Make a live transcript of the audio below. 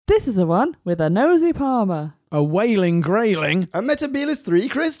This is the one with a nosy Palmer. A wailing grayling. A Metabilis 3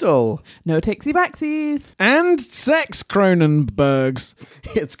 crystal. No takesy backsies. And sex Cronenbergs.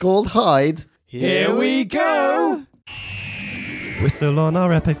 It's called Hide. Here we go. We're still on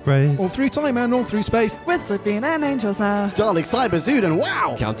our epic race. All through time and all through space. We're slipping and angels now. Dalek Cyberzood and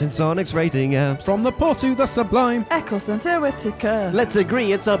wow! Counting Sonic's rating apps. From the poor to the sublime. Eccleston to Whittaker. Let's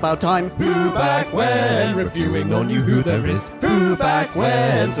agree it's about time. Who back when? Reviewing on you who there is. Who back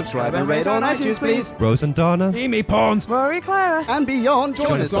when? Subscribe and rate on iTunes, please. Rose and Donna. Amy Pond. Rory Clara. And beyond,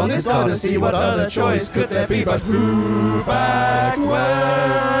 join us on this odyssey. What other choice could there be but who back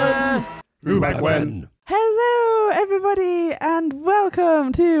when? Who back when? Hello, everybody, and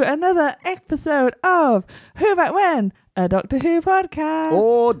welcome to another episode of Who Back When, a Doctor Who podcast.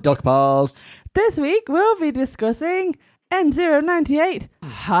 Or Duck Past. This week, we'll be discussing N098,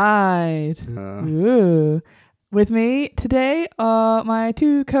 Hide. Ooh. With me today are my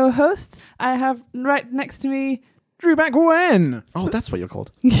two co-hosts. I have right next to me, Drew back when? Oh, that's what you're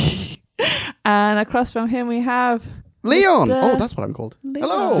called. and across from him we have... Leon! Mr. Oh, that's what I'm called. Leon.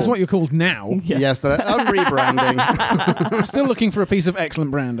 Hello! That's what you're called now. Yeah. Yes, I'm rebranding. Still looking for a piece of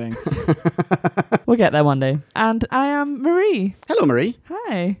excellent branding. We'll get there one day. And I am Marie. Hello, Marie.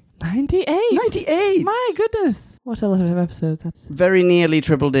 Hi. 98. 98! My goodness. What a lot of episodes. That's... Very nearly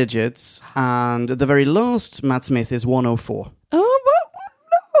triple digits. And the very last Matt Smith is 104. Oh,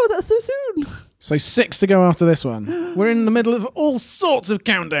 no, that's so soon. So 6 to go after this one. We're in the middle of all sorts of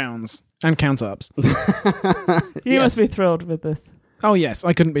countdowns. And count-ups. You Yes. must be thrilled with this. Oh yes,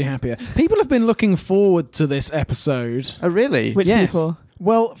 I couldn't be happier. People have been looking forward to this episode. Oh, really? Which Yes. people?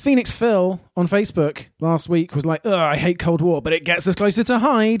 Well, Phoenix Phil on Facebook last week was like, "Ugh, I hate Cold War, but it gets us closer to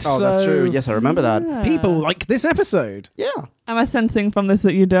Hyde." Oh, so that's true. Yes, I remember that. Yeah. people like this episode. Yeah. Am I sensing from this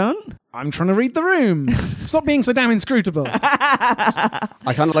that you don't? I'm trying to read the room. Stop being so damn inscrutable.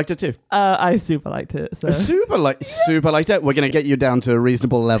 I kind of liked it too. I super liked it. So. Super liked it. We're going to get you down to a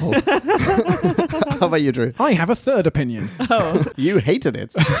reasonable level. How about you, Drew? I have a third opinion. Oh. You hated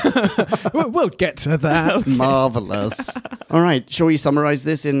it. We'll get to that. Marvelous. All right. Shall we summarize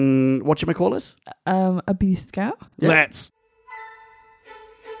this in whatchamacallit? A beast scout? Yeah. Let's.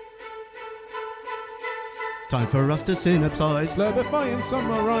 Time for us to synopsize. Slurpify and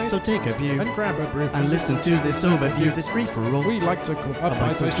summarize So take a view and grab a brew and listen to this overview, this free-for-all. we like to call A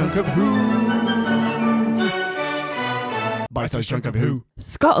bite-sized chunk of Bite-sized chunk of who?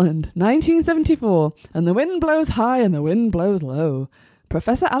 Scotland, 1974, and the wind blows high and the wind blows low.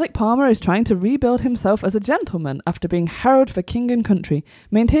 Professor Alec Palmer is trying to rebuild himself as a gentleman after being harrowed for king and country,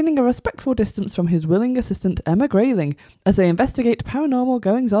 maintaining a respectful distance from his willing assistant Emma Grayling as they investigate paranormal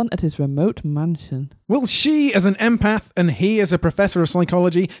goings-on at his remote mansion. Will she, as an empath, and he, as a professor of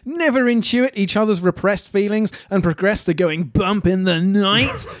psychology, never intuit each other's repressed feelings and progress to going bump in the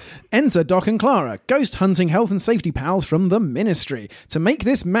night? Enter Doc and Clara, ghost hunting health and safety pals from the Ministry, to make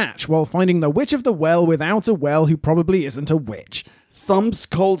this match while finding the witch of the well without a well who probably isn't a witch. Thumps,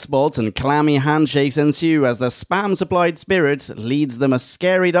 cold spots, and clammy handshakes ensue as the spam-supplied spirit leads them a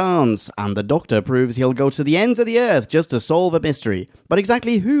scary dance, and the Doctor proves he'll go to the ends of the earth just to solve a mystery. But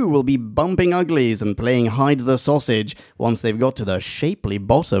exactly who will be bumping uglies and playing hide the sausage once they've got to the shapely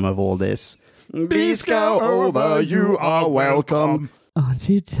bottom of all this? Be scout over, you are welcome. Aren't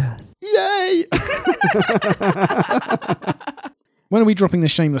you just? Yay! When are we dropping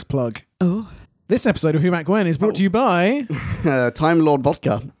this shameless plug? Oh. This episode of Who Back When is brought to you by... Time Lord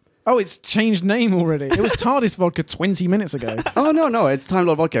Vodka. Oh, it's changed name already. It was TARDIS Vodka 20 minutes ago. Oh, no, it's Time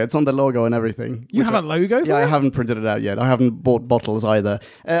Lord Vodka. It's on the logo and everything. You Which have a logo for Yeah, it? I haven't printed it out yet. I haven't bought bottles either.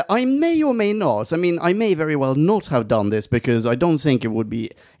 I may or may not. I mean, I may very well not have done this because I don't think it would be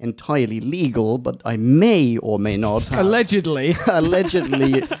entirely legal, but I may or may not have. Allegedly.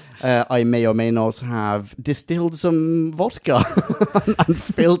 Allegedly, I may or may not have distilled some vodka and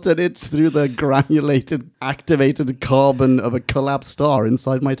filtered it through the granulated, activated carbon of a collapsed star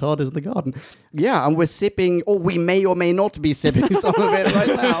inside my TARDIS in the garden. Yeah, and we're sipping, or we may or may not be sipping some of it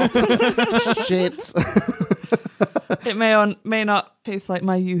right now. Shit. It may or may not taste like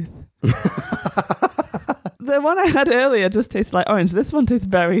my youth. The one I had earlier just tasted like orange. This one tastes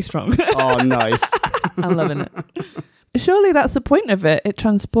very strong. Oh, nice. I'm loving it. Surely that's the point of it. It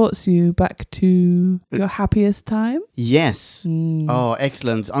transports you back to your happiest time. Yes. Oh,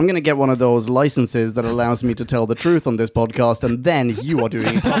 excellent. I'm going to get one of those licenses that allows me to tell the truth on this podcast, and then you are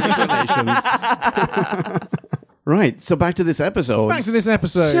doing public relations. Right, so back to this episode. Back to this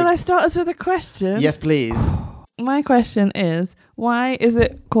episode. Shall I start us with a question? Yes, please. My question is, why is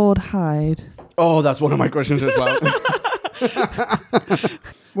it called Hide? Oh, that's one of my questions as well.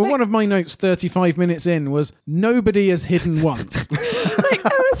 Well, one of my notes 35 minutes in was, nobody has hidden once.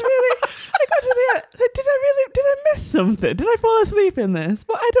 I was something? Did I fall asleep in this?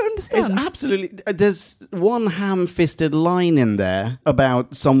 But I don't It's understand. absolutely. There's one ham-fisted line in there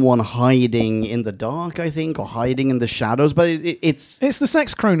about someone hiding in the dark, I think, or hiding in the shadows. But it's It's the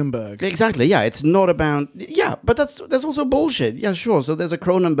sex Cronenberg. exactly, yeah. It's not about, yeah. But that's also bullshit. Yeah, sure. So there's a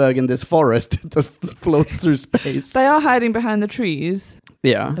Cronenberg in this forest that floats through space. They are hiding behind the trees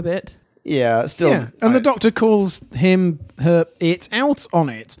Yeah, a bit. yeah. Still, Yeah, and the doctor calls him, her, it out on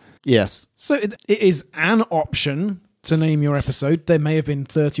it. yes. So it is an option to name your episode. There may have been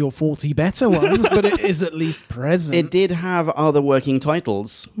 30 or 40 better ones, but it is at least present. It did have other working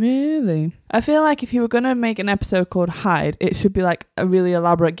titles. Really? I feel like if you were going to make an episode called Hide, it should be like a really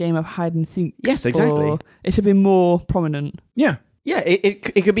elaborate game of hide and seek. Yes, exactly. Or it should be more prominent. Yeah. Yeah,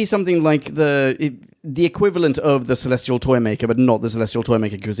 it could be something like the equivalent of the Celestial Toymaker, but not the Celestial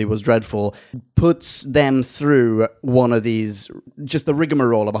Toymaker because he was dreadful, puts them through one of these, just the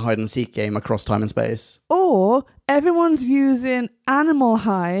rigmarole of a hide-and-seek game across time and space. Or everyone's using animal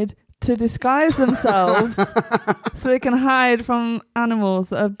hide to disguise themselves so they can hide from animals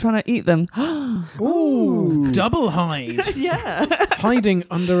that are trying to eat them. Ooh, double hide. Yeah. Hiding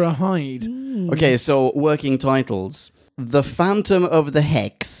under a hide. Okay, so working titles. The Phantom of the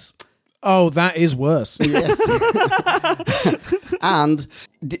Hex. Oh, that is worse. Yes. And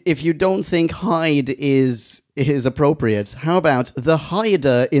if you don't think hide is appropriate, how about The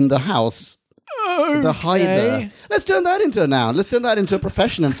Hider in the House? The Hider. Let's turn that into a noun. Let's turn that into a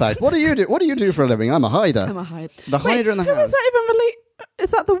profession, in fact. What do you do? What do you do for a living? I'm a hider. I'm a hide. The Hider in the Who House. is that even relate?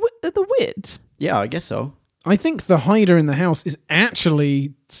 Is that the witch? Yeah, I guess so. I think the hider in the house is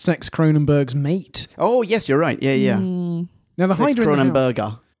actually Sex Cronenberg's mate. Oh, yes, you're right. Yeah, yeah. Now, the Sex hider in the house...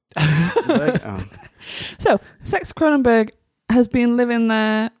 Cronenberger. Oh. So, Sex Cronenberg has been living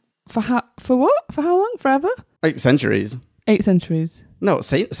there for what? For how long? Forever? Like centuries. 8 centuries. No,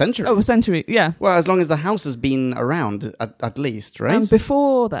 centuries. Oh, a century, yeah. Well, as long as the house has been around, at least, right? And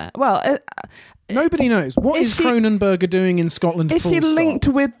before that, well, Nobody knows. What Is is she- Cronenberger doing in Scotland? is full she stop? linked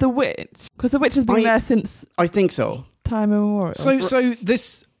with the witch? Because the witch has been I- there since I think so. time immemorial. So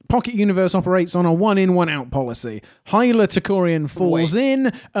this pocket universe operates on a one-in, one-out policy. Hyla Tokorian falls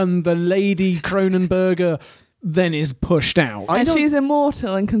in, and the lady Cronenberger then is pushed out. and don't- she's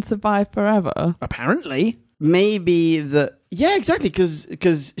immortal and can survive forever. Apparently. Maybe yeah, exactly,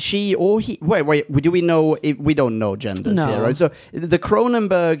 because she or he. Wait. Do we know? We don't know genders No. here, right? So the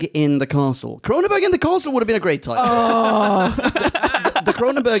Cronenberg in the castle. Cronenberg in the castle would have been a great title. Oh. The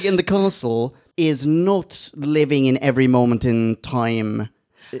Cronenberg in the castle is not living in every moment in time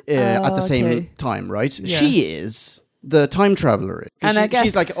at the same okay. time, right? Yeah. She is the time traveler. And I guess-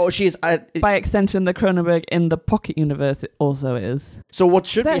 she's like, she's. By extension, the Cronenberg in the Pocket Universe it also is. So what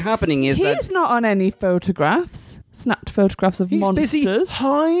should be That- happening is He's that not on any photographs. Snapped photographs of He's monsters. busy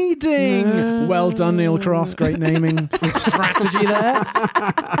hiding. No. Well done, Neil Cross. Great naming strategy there.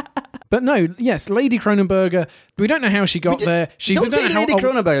 But no, yes, Lady Cronenberger. We don't know how she got there. don't we say know Lady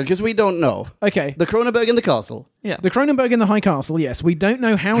Cronenberg because we don't know. Okay. The Cronenberg in the castle. Yeah. The Cronenberg in the High Castle, yes. We don't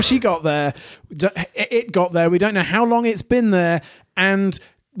know how she got there. It got there. We don't know how long it's been there. And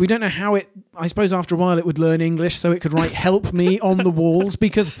we don't know how it... I suppose after a while it would learn English so it could write help me on the walls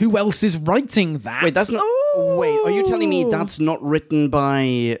because who else is writing that? Wait, that's not... Wait, are you telling me that's not written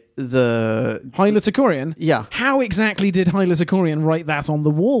by the... Hyla Tokorian? Yeah. How exactly did Hyla Tokorian write that on the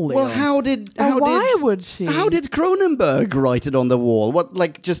wall, Leon? Well, how did... Why would she? How did Cronenberg write it on the wall? What,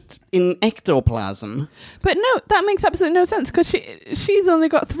 like, just in ectoplasm? But no, that makes absolutely no sense because she's only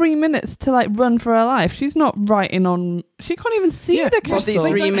got 3 minutes to like run for her life. She's not writing on. She can't even see Yeah, the but these castle.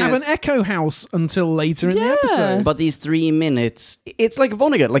 they 3 don't have minutes- an echo house until later in the Yeah. episode. But these 3 minutes... It's like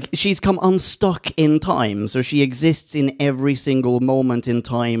Vonnegut. Like, she's come unstuck in time, so she exists in every single moment in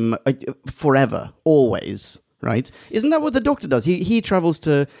time forever, always, right? Isn't that what the Doctor does? He travels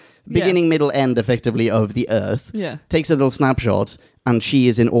to beginning, middle, end, effectively, of the Earth, Yeah. takes a little snapshot, and she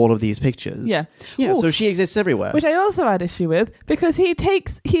is in all of these pictures. Yeah. Yeah, Ooh. so she exists everywhere. Which I also had issue with because he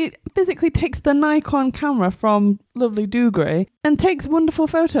physically takes the Nikon camera from lovely Dougray and takes wonderful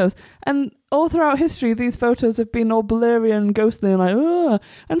photos. And all throughout history, these photos have been all blurry and ghostly and like, ugh.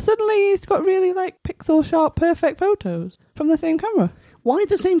 And suddenly he's got really like pixel sharp, perfect photos from the same camera. Why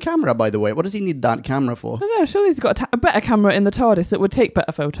the same camera, by the way? What does he need that camera for? I don't know, surely he's got a better camera in the TARDIS that would take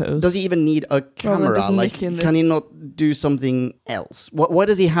better photos. Does he even need a camera? doesn't Like, Nick in this- can he not do something else? Why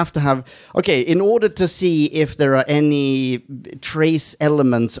does he have to have... Okay, in order to see if there are any trace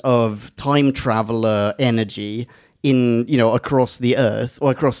elements of time traveler energy in, across the Earth,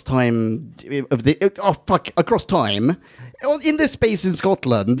 or across time across time, in this space in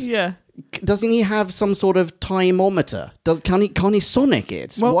Scotland, Yeah. doesn't he have some sort of timeometer? Can't he sonic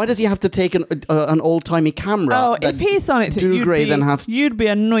it? Well- Why does he have to take an old-timey camera? Oh, that if he sonicked it, you'd be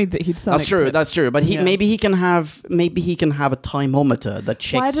annoyed that he'd sonicked it. That's true. But Yeah. maybe he can have a timeometer that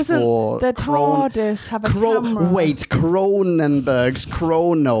checks Why doesn't for the TARDIS have a camera? Wait, Cronenberg's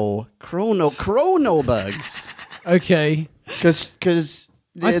Chronobergs. Okay. Because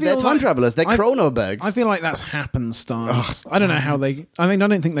I they're feel time like- travelers. They're Chronobergs. I feel like that's happenstance. I don't know how they... I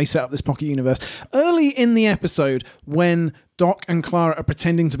don't think they set up this pocket universe. Early in the episode, when Doc and Clara are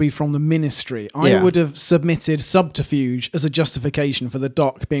pretending to be from the Ministry, I would have submitted subterfuge as a justification for the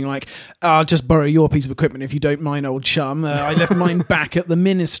Doc being like, I'll just borrow your piece of equipment if you don't mind, old chum. I left mine back at the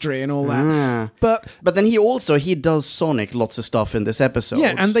Ministry and all that. But then he does sonic lots of stuff in this episode.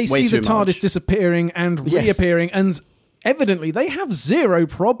 yeah, and they Way see the too TARDIS much. disappearing and Yes. reappearing, and evidently they have zero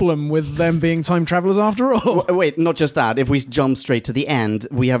problem with them being time travelers after all. Wait, not just that. If we jump straight to the end,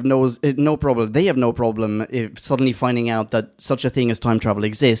 we have no problem. They have no problem if suddenly finding out that such a thing as time travel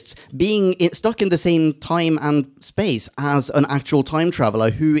exists, being stuck in the same time and space as an actual time traveler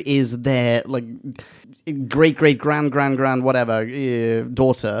who is their great grand whatever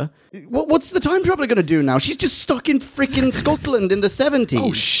daughter. What's the time traveler going to do now? She's just stuck in freaking Scotland in the 70s.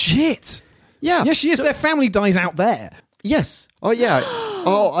 Oh, shit. Yeah. Yeah, she is. So- Their family dies out there. Yes. Oh, yeah.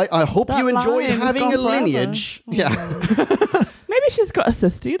 Oh, I hope That you enjoyed line has having gone a forever. lineage. Yeah. Maybe she's got a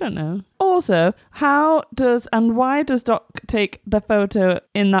sister, you don't know. Also, why does Doc take the photo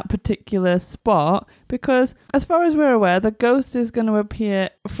in that particular spot? Because as far as we're aware, the ghost is going to appear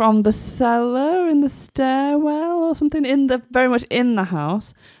from the cellar in the stairwell or something, very much in the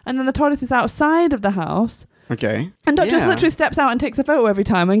house. And then the TARDIS is outside of the house. Okay. And Doc just Yeah. literally steps out and takes a photo every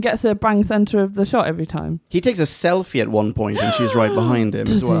time and gets a bang center of the shot every time. He takes a selfie at one point and she's right behind him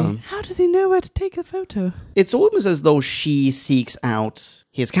Does as well. he? How does he know where to take a photo? It's almost as though she seeks out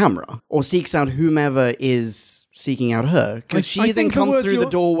his camera or seeks out whomever is seeking out her. Because I she then think the comes words through the you're-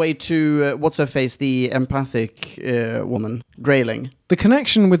 doorway to, what's her face, the empathic woman, Grayling. The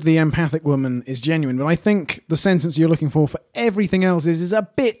connection with the empathic woman is genuine, but I think the sentence you're looking for everything else is a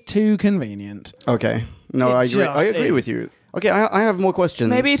bit too convenient. Okay. No, It I agree. just I agree is. with you. Okay, I have more questions.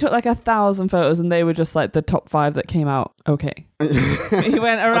 Maybe he took 1,000 photos and they were just the top 5 that came out okay. He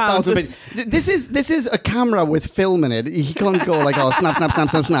went around. 1,000 just- This is a camera with film in it. He can't go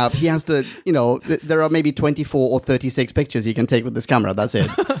snap. He has to, there are maybe 24 or 36 pictures he can take with this camera. That's it.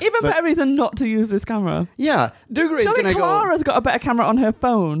 Even better reason not to use this camera. Yeah, Dugra is Surely going to go. Clara's got a better camera on her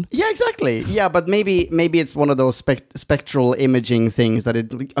phone. Yeah, exactly. Yeah, but maybe it's one of those spectral imaging things that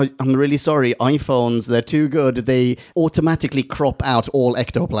I'm really sorry, iPhones, they're too good. They automatically crop out all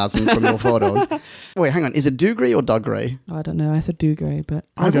ectoplasm from your photos. Wait, hang on. Is it Dougray or Dougray? Oh, I don't know. I said Dougray, but...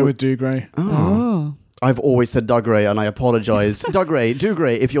 I'll go with Dougray. Oh. I've always said Dougray and I apologize.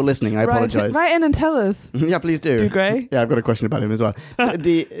 Dougray, if you're listening, I apologize. Write in and tell us. Yeah, please do. Dougray? Yeah, I've got a question about him as well.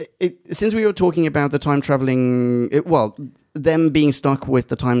 Since we were talking about the time traveling, them being stuck with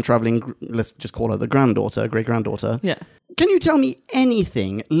the time traveling, let's just call her the granddaughter, great granddaughter. Yeah. Can you tell me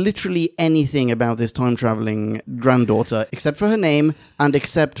anything, literally anything about this time traveling granddaughter, except for her name and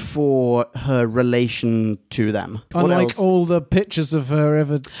except for her relation to them? What Unlike else? all the pictures of her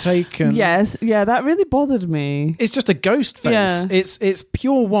ever taken. Yes. Yeah, that really bothered me. It's just a ghost face. Yeah. It's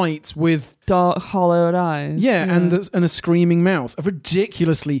pure white with Dark, hollowed eyes. and a screaming mouth, a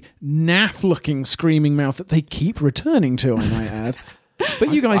ridiculously naff-looking screaming mouth that they keep returning to, I might add.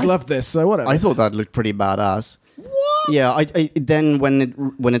 But you guys love this, so whatever. I thought that looked pretty badass. What? Yeah, then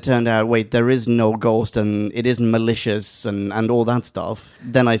when it turned out, wait, there is no ghost and it isn't malicious and all that stuff,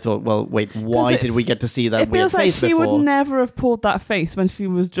 then I thought, well, wait, why did we get to see that It weird feels like face she before? would never have pulled that face when she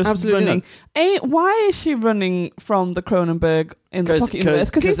was just Absolutely running. Why is she running from the Cronenberg in the pocket universe?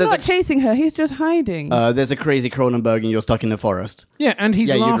 Because he's there's not chasing her, he's just hiding. There's a crazy Cronenberg and you're stuck in the forest. Yeah, and he's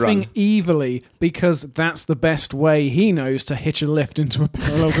Yeah, you'd laughing run. evilly because that's the best way he knows to hitch a lift into a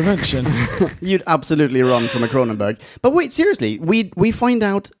parallel dimension. You'd absolutely run from a Cronenberg. But wait, seriously, we find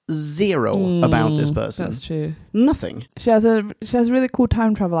out zero about this person. That's true. Nothing. She has a really cool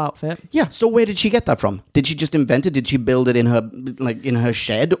time travel outfit. Yeah, so where did she get that from? Did she just invent it? Did she build it in her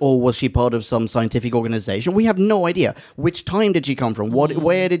shed, or was she part of some scientific organization? We have no idea. Which time did she come from?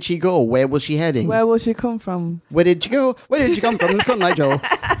 Where did she go? Where was she heading? Where will she come from? Where did you go? Where did you come from? Good night, Joe.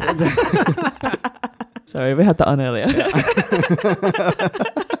 Sorry, we had that on earlier.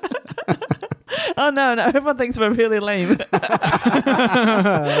 Oh no, everyone thinks we're really lame.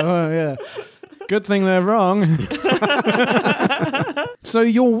 Oh, yeah. Good thing they're wrong. So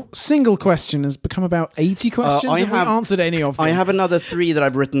your single question has become about 80 questions. Have we answered any of them? I have another 3 that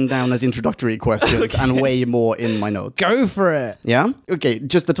I've written down as introductory questions and way more in my notes. Go for it. Yeah? Okay,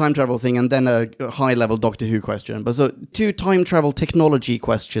 just the time travel thing and then a high-level Doctor Who question. But so 2 time travel technology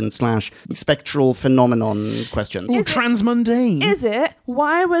questions / spectral phenomenon questions. Ooh, transmundane. Is it?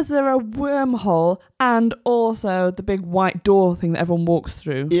 Why was there a wormhole and also the big white door thing that everyone walks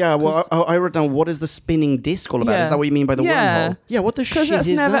through? Yeah, well, I wrote down, what is the spinning disc all about? Yeah. Is that what you mean by the wormhole? Yeah, what the shit is Because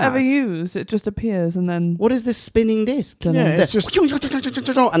that? that's never ever used. It just appears and then... What is this spinning disc? Yeah, it's just...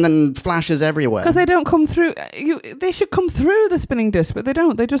 And then flashes everywhere. Because they don't come through... They should come through the spinning disc, but they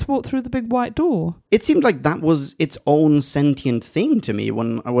don't. They just walk through the big white door. It seemed like that was its own sentient thing to me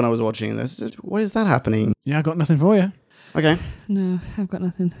when I was watching this. Why is that happening? Yeah, I got nothing for you. Okay. No, I've got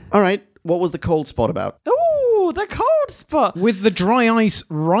nothing. All right. What was the cold spot about? Ooh, the cold spot. With the dry ice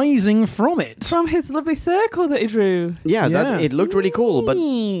rising from it. From his lovely circle that he drew. Yeah, it looked really cool, but...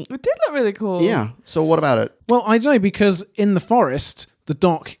 It did look really cool. Yeah, so what about it? Well, I don't know, because in the forest, the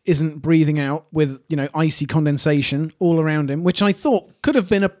Doc isn't breathing out with, icy condensation all around him, which I thought could have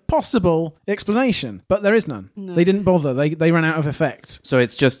been a possible explanation, but there is none. No. They didn't bother. They ran out of effect. So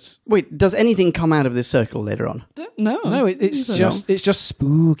it's just... Wait, does anything come out of this circle later on? No, it's just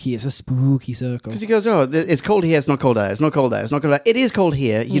spooky. It's a spooky circle. Because he goes, it's cold here, it's not cold there, it's not cold there, it's not cold there. It is cold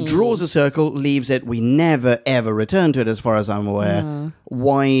here. He draws a circle, leaves it. We never, ever return to it as far as I'm aware.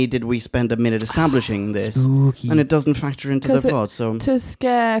 Why did we spend a minute establishing this? Spooky. And it doesn't factor into the plot, so... To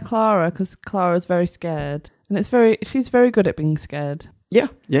scare Clara, because Clara's very scared. And she's very good at being scared. Yeah.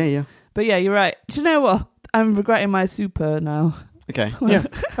 But yeah, you're right. Do you know what? I'm regretting my super now. Okay. Yeah.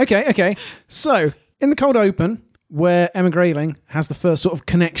 Okay. So, in the cold open, where Emma Grayling has the first sort of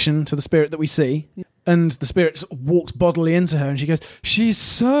connection to the spirit that we see, and the spirit sort of walks bodily into her, and she goes, "She's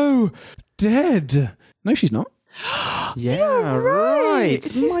so dead." No, she's not. Yeah, right.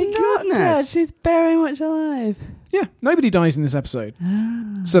 She's My not goodness. dead. She's very much alive. Yeah, nobody dies in this episode.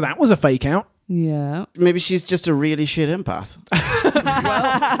 So that was a fake out. Yeah. Maybe she's just a really shit empath.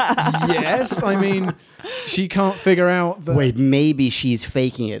 Yes, I mean, she can't figure out the... Wait, maybe she's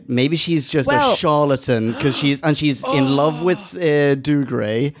faking it. Maybe she's just a charlatan because she's in love with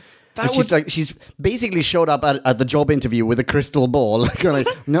Dougray. She's basically showed up at the job interview with a crystal ball. Like,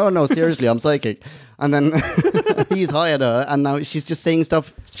 no, seriously, I'm psychic. And then he's hired her, and now she's just saying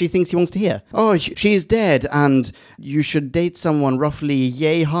stuff she thinks he wants to hear. Oh, she's dead, and you should date someone roughly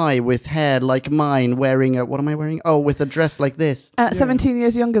yay high with hair like mine, wearing what am I wearing? Oh, with a dress like this. 17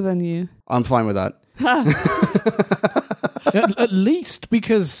 years younger than you. I'm fine with that. At least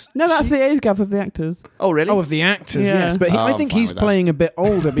because... No, that's the age gap of the actors. Oh, really? Oh, of the actors, Yeah. yes. But I I'm think fine he's with that. playing a bit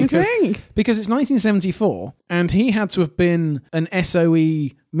older because think? it's 1974 and he had to have been an SOE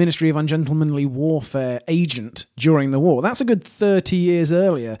Ministry of Ungentlemanly Warfare agent during the war. That's a good 30 years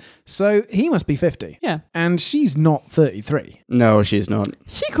earlier. So he must be 50. Yeah. And she's not 33. No, she's not.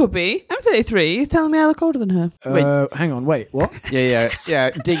 She could be. I'm 33. He's telling me I look older than her. Hang on, wait, what? Yeah.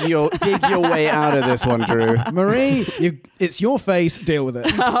 Dig your way out of this one, Drew. Marie, it's your face, deal with it.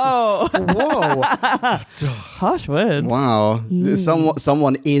 Oh. Whoa. Harsh words. Wow.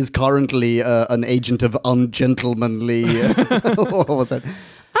 Someone is currently an agent of ungentlemanly... what was that?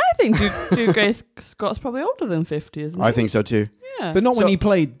 I think Dougray Scott's probably older than 50, isn't he? I think so too. Yeah. But not when he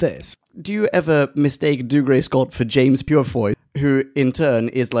played this. Do you ever mistake Dougray Scott for James Purefoy, who in turn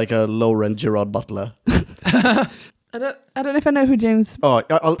is like a low-rent Gerard Butler? I don't know if I know who James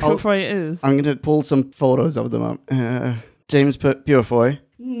Purefoy is. I'm going to pull some photos of them up. James Purefoy.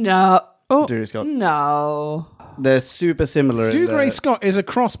 No. Oh, Dougray Scott. No. They're super similar. Dougray Scott is a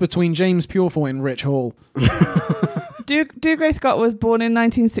cross between James Purefoy and Rich Hall. Dougray Scott was born in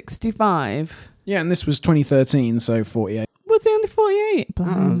 1965. Yeah, and this was 2013, so 48. Was he only 48?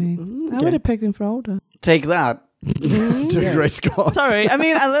 Blimey. I would have pegged him for older. Take that, Dougray Scott. Sorry, I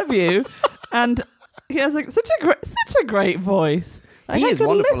mean, I love you. And he has such a great voice. He is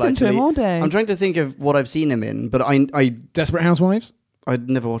wonderful, listen to actually. him all day. I'm trying to think of what I've seen him in, but I Desperate Housewives? I'd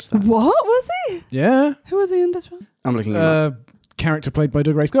never watched that. What was he? Yeah. Who was he in this one? I'm looking him up. Character played by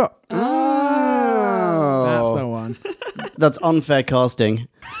Dougray Scott. Oh. That's the one. That's unfair casting.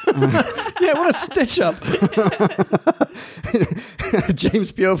 Yeah, what a stitch up.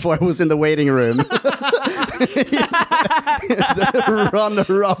 James Purefoy was in the waiting room. The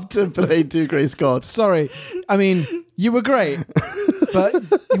runner-up to play Dougray Scott. Sorry. I mean, you were great, but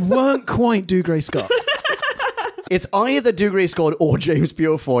you weren't quite Dougray Scott. It's either Dougray Scott or James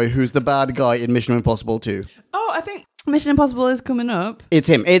Purefoy who's the bad guy in Mission Impossible 2. Oh, I think Mission Impossible is coming up. It's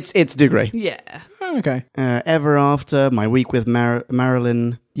him. It's Dougray. Yeah. Oh, okay. Ever After, My Week with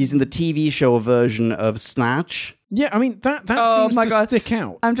Marilyn. He's in the TV show version of Snatch. Yeah, I mean, that Oh seems my to God. stick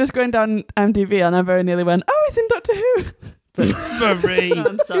out. I'm just going down IMDb and I very nearly went, oh, he's in Doctor Who. But Marie,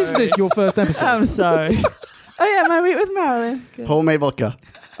 I'm sorry. is this your first episode? I'm sorry. Oh yeah, My Week with Marilyn. Good. Homemade vodka.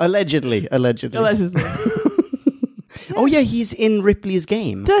 Allegedly. Allegedly. Oh yeah, he's in Ripley's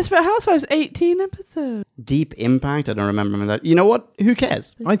Game. Desperate Housewives, 18 episodes. Deep Impact. I don't remember that. You know what? Who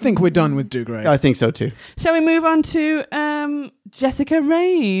cares? I think we're done with Dougray. I think so too. Shall we move on to Jessica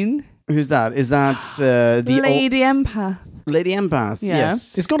Who's that? Is that the Lady Empath? Lady Empath? Yeah.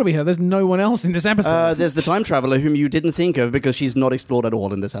 Yes. It's got to be her. There's no one else in this episode. There's the time traveler whom you didn't think of because she's not explored at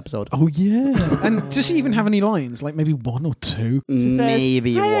all in this episode. Oh, yeah. And does she even have any lines? Like maybe one or two? She says,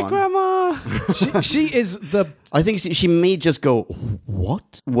 Maybe Hiya, one. Grandma. She is the... I think she may just go,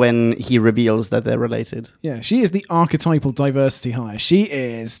 what? When he reveals that they're related. Yeah, she is the archetypal diversity hire. She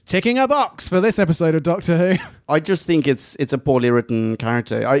is ticking a box for this episode of Doctor Who. I just think it's a poorly written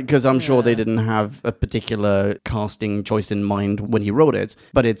character because I'm sure they didn't have a particular casting choice in mind when he wrote it,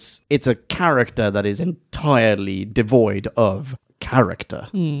 but it's a character that is entirely devoid of character.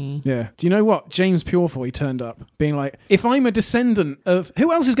 Yeah. Do you know what? James Purefoy turned up being like, if I'm a descendant of...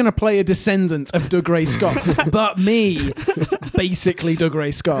 Who else is going to play a descendant of Dougray Scott but me? Basically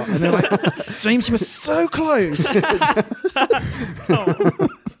Dougray Scott. And they're like, James, you were so close.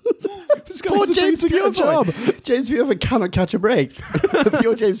 Poor James Purefoy. James Purefoy cannot catch a break.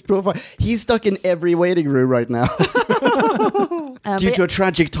 Pure James Purefoy. He's stuck in every waiting room right now. Due to a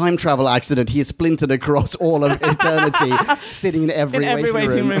tragic time travel accident, he is splintered across all of eternity, sitting in every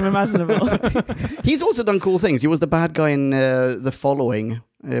waiting room imaginable. He's also done cool things. He was the bad guy in The Following,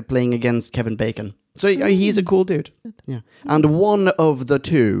 playing against Kevin Bacon. So he's a cool dude. Yeah. And one of the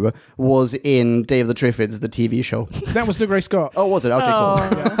two was in Day of the Triffids, the TV show. That was Dougray Scott. Oh, was it? Okay,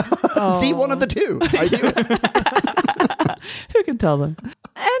 cool. See, one of the two. I knew. Who can tell them?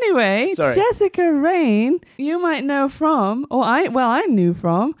 Anyway, Sorry. Jessica Rain, you might know from, I knew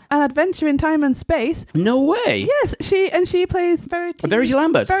from, An Adventure in Time and Space. No way. Yes, she plays Verity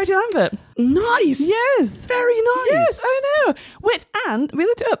Lambert. Verity Lambert. Nice. Yes. Very nice. Yes, I know. And we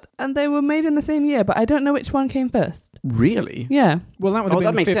looked it up, and they were made in the same year, but I don't know which one came first. Really? Yeah. Well, that would have been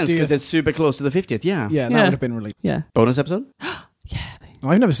that makes sense 50th. because it's super close to the 50th. Yeah. Yeah, that Yeah. would have been released. Yeah. Bonus episode?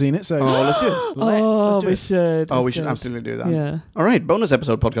 I've never seen it, so... Let's do it. Let's do we it. should. Oh, we Let's should go. absolutely do that. Yeah. All right, bonus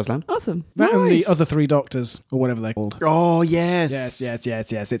episode, Podcast Land. Awesome. That and the Nice. other three doctors, or whatever they're called. Oh, yes.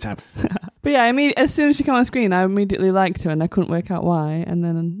 Yes, it's happening. But yeah, I mean, as soon as she came on screen, I immediately liked her, and I couldn't work out why. And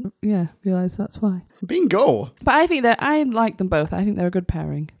then, realised that's why. Bingo. But I think that I like them both. I think they're a good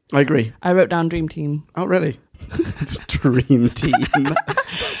pairing. I agree. I wrote down Dream Team. Oh, really? Dream team.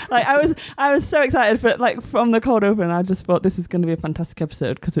 Like I was so excited for from the cold open. I just thought this is going to be a fantastic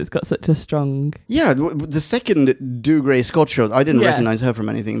episode because it's got such a strong. Yeah, the second Dougray Scott show, I didn't Yeah. recognize her from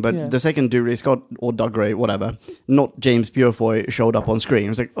anything, but Yeah. the second Dougray Scott or Doug Gray, whatever, not James Purefoy, showed up on screen. I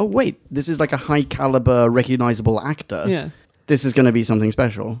was like, oh wait, this is like a high caliber, recognizable actor. Yeah. This is going to be something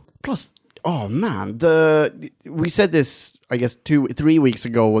special. Plus, oh man, we said this, I guess, 3 weeks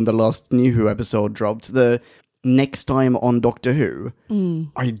ago when the last New Who episode dropped. The next time on Doctor Who,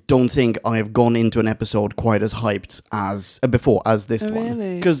 I don't think I've gone into an episode quite as hyped as before as this Oh, one.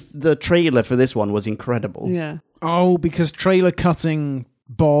 really? Because the trailer for this one was incredible. Yeah. Oh, because trailer cutting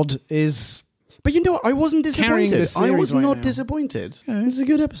bod is... But you know, I wasn't Carrying disappointed. this I series was right not now. disappointed. It's a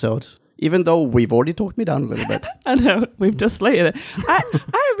good episode. Even though we've already talked me down a little bit. I know, we've just slated it.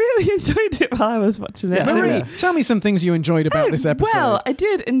 I really enjoyed it while I was watching it. Yeah, But same Marie, here. tell me some things you enjoyed about this episode. Well, I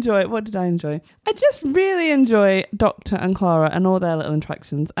did enjoy. What did I enjoy? I just really enjoy Doctor and Clara and all their little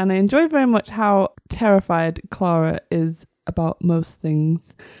interactions, and I enjoy very much how terrified Clara is about most things,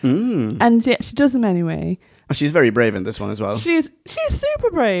 and yet she does them anyway. She's very brave in this one as well. She's super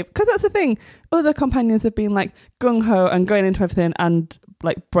brave, because that's the thing. Other companions have been like gung ho and going into everything and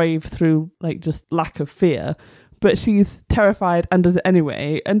like brave through like just lack of fear, but she's terrified and does it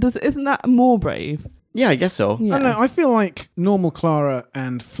anyway. And isn't that more brave? Yeah, I guess so. Yeah. I don't know, I feel like normal Clara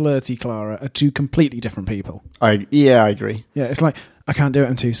and flirty Clara are two completely different people. I agree. Yeah, it's like, I can't do it,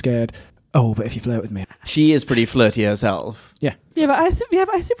 I'm too scared. Oh, but if you flirt with me. She is pretty flirty herself. Yeah. Yeah, but I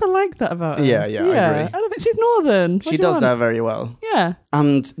super like that about her. Yeah, I agree. I don't think she's northern. What She do you does want? that very well. Yeah.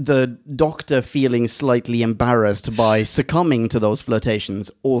 And the Doctor feeling slightly embarrassed by succumbing to those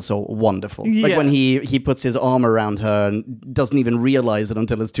flirtations, also wonderful. Like Yeah. when he puts his arm around her and doesn't even realize it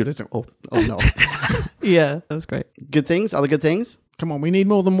until it's too late. Oh no. Yeah, that was great. Good things? Other good things? Come on, we need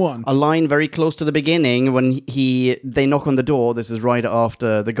more than one. A line very close to the beginning when they knock on the door. This is right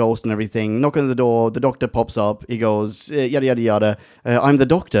after the ghost and everything. Knock on the door. The Doctor pops up. He goes, yada, yada, yada. I'm the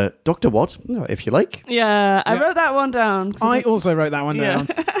Doctor. Doctor what? No, if you like. Yeah, I Yeah. wrote that one down. I also wrote that one down.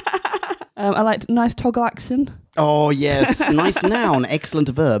 I liked nice toggle action. Oh, yes. Nice noun. Excellent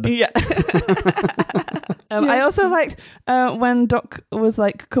verb. Yeah. I also liked when Doc was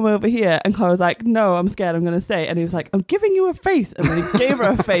like, come over here, and Clara was like, no, I'm scared, I'm going to stay. And he was like, I'm giving you a face. And then he gave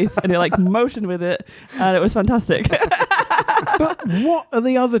her a face, and he like motioned with it, and it was fantastic. But what are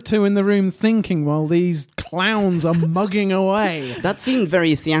the other two in the room thinking while these clowns are mugging away? That seemed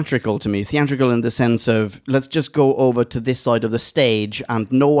very theatrical to me. Theatrical in the sense of, let's just go over to this side of the stage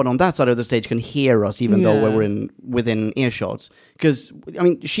and no one on that side of the stage can hear us, even though we're within earshot. Because, I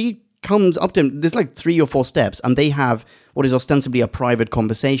mean, she comes up to him, there's like 3 or 4 steps, and they have what is ostensibly a private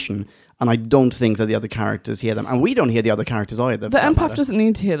conversation. And I don't think that the other characters hear them. And we don't hear the other characters either. The empath doesn't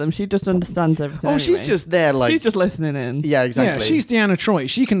need to hear them. She just understands everything. Oh, she's just there like... She's just listening in. Yeah, exactly. Yeah, she's Deanna Troi.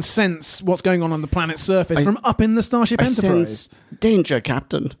 She can sense what's going on the planet's surface from up in the Starship Enterprise. Sense danger,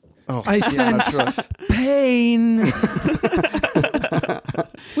 Captain. Oh, I sense pain.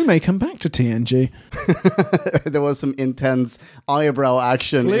 We may come back to TNG. There was some intense eyebrow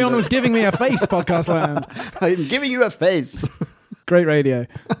action. Leon was giving me a face, podcast land. I'm giving you a face. Great radio.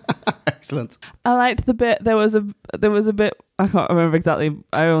 Excellent. I liked the bit. There was a bit. I can't remember exactly.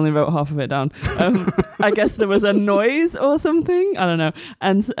 I only wrote half of it down. I guess there was a noise or something. I don't know.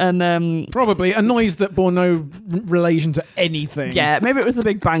 And probably a noise that bore no relation to anything. Yeah, maybe it was the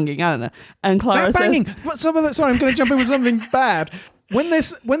big banging. I don't know. And Clara that banging. says, Sorry, I'm going to jump in with something bad. When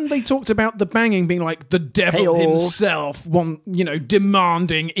they talked about the banging being like the devil himself,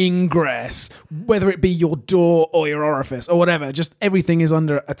 demanding ingress, whether it be your door or your orifice or whatever, just everything is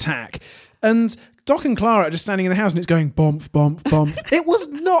under attack. And Doc and Clara are just standing in the house and it's going bump, bump, bump. It was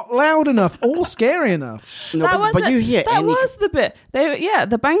not loud enough or scary enough. No, but you hear that was the bit.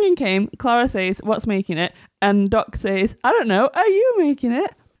 The banging came. Clara says, "What's making it?" And Doc says, "I don't know. Are you making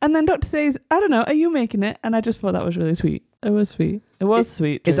it?" And then Doctor says, "I don't know. Are you making it?" And I just thought that was really sweet. It was sweet. It was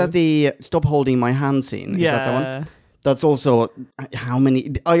sweet. Is that the stop holding my hand scene? Yeah. Is that the one? That's also how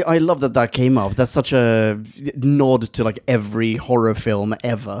many... I love that came up. That's such a nod to like every horror film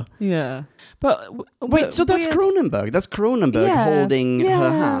ever. Yeah. But wait, so that's Cronenberg. That's Cronenberg holding her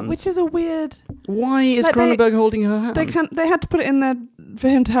hand. Which is a weird... Why is Cronenberg holding her hand? They had to put it in there for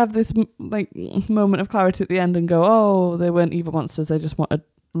him to have this moment of clarity at the end and go, oh, they weren't evil monsters, they just wanted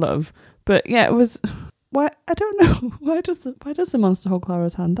love. But yeah, it was... Why? I don't know. Why does the monster hold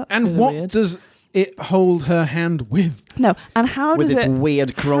Clara's hand? That's and really what weird. Does it hold her hand with? No, and how with does its it...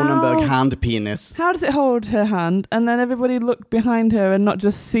 weird Cronenberg hand penis. How does it hold her hand and then everybody look behind her and not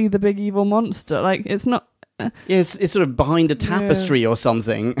just see the big evil monster? Like, it's not... Yes, it's sort of behind a tapestry or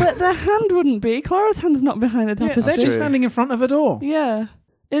something. But their hand wouldn't be. Clara's hand's not behind a tapestry. They're just standing in front of a door. Yeah.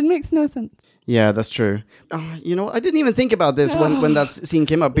 It makes no sense. Yeah, that's true. I didn't even think about this when that scene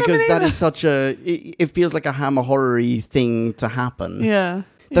came up, because that is such a... It feels like a Hammer horror-y thing to happen. Yeah.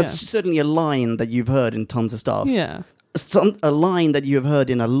 That's certainly a line that you've heard in tons of stuff. Yeah. A line that you have heard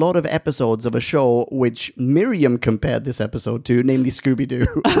in a lot of episodes of a show which Miriam compared this episode to, namely Scooby-Doo.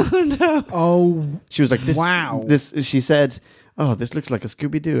 Oh, no. Oh, she was like, wow. She said, oh, this looks like a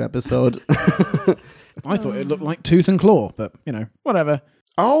Scooby-Doo episode. I thought it looked like Tooth and Claw, but, whatever.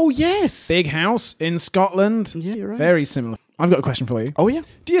 Oh, yes. Big house in Scotland. Yeah, you're right. Very similar. I've got a question for you. Oh, yeah.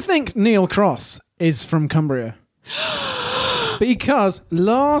 Do you think Neil Cross is from Cumbria? Because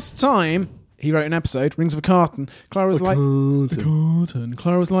last time he wrote an episode, Rings of a Carton, Clara was like, the Carton.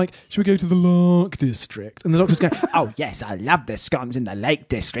 Clara was like, should we go to the Lark District? And the Doctor's going, oh yes, I love the scones in the Lake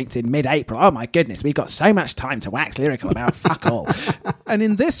District in mid-April. Oh my goodness, we've got so much time to wax lyrical about fuck all. And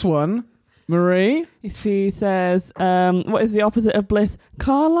in this one, Marie? She says, what is the opposite of bliss?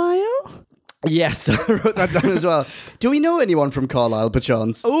 Carlisle? Yes, I wrote that down as well. Do we know anyone from Carlisle,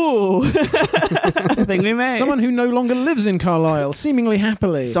 perchance? Ooh. I think we may. Someone who no longer lives in Carlisle, seemingly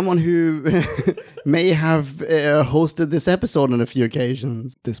happily. Someone who may have hosted this episode on a few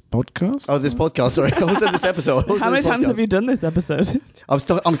occasions. This podcast? Oh, this podcast, sorry. Hosted this episode. How many times have you done this episode? I'm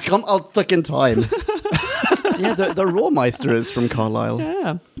stuck in time. Yeah, the Rawmeister is from Carlisle.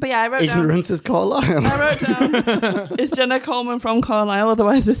 Yeah. But yeah, I wrote Ignorance down... is Carlisle. I wrote down, is Jenna Coleman from Carlisle?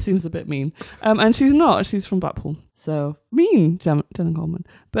 Otherwise this seems a bit mean. And she's not. She's from Blackpool. So, mean, Jenna Coleman.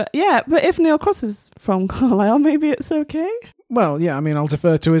 But yeah, but if Neil Cross is from Carlisle, maybe it's okay? Well, yeah, I mean, I'll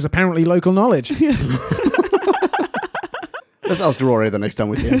defer to his apparently local knowledge. Let's ask Rory the next time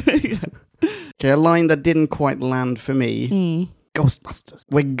we see him. Yeah. Okay, a line that didn't quite land for me. Ghostbusters.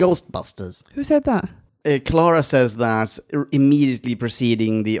 We're Ghostbusters. Who said that? Clara says that immediately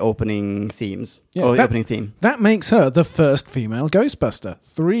preceding the opening themes. Yeah, the opening theme. That makes her the first female Ghostbuster.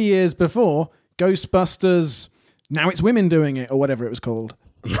 3 years before, Ghostbusters, Now It's Women Doing It, or whatever it was called.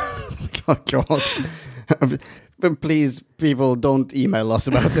 Oh, God. But please, people, don't email us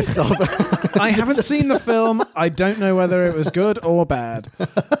about this stuff. I haven't seen the film. I don't know whether it was good or bad.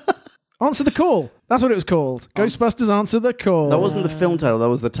 Answer the Call. That's what it was called. Ghostbusters Answer the Call. That wasn't the film title. That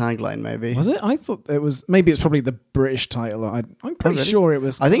was the tagline, maybe. Was it? I thought it was... Maybe it's probably the British title. I'm pretty really? sure it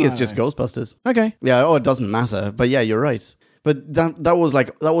was... I think it's just Ghostbusters. Okay. Yeah, it doesn't matter. But yeah, you're right. But that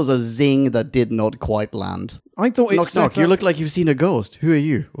was a zing that did not quite land. I thought it's... Knock, knock. You look like you've seen a ghost. Who are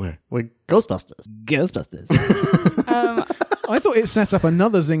you? We're Ghostbusters. Ghostbusters. I thought it set up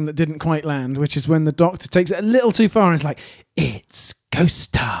another zing that didn't quite land, which is when the Doctor takes it a little too far and is like, it's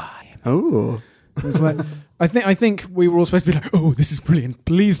ghost time. Oh. It's like, I think we were all supposed to be like, oh, this is brilliant.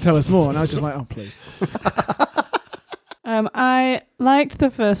 Please tell us more. And I was just like, oh, please. I liked the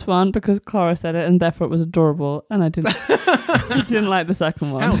first one because Clara said it, and therefore it was adorable. And I didn't, I didn't like the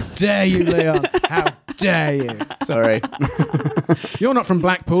second one. How dare you, Leon? How dare you? Sorry. You're not from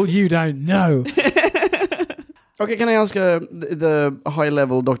Blackpool. You don't know. Okay, can I ask the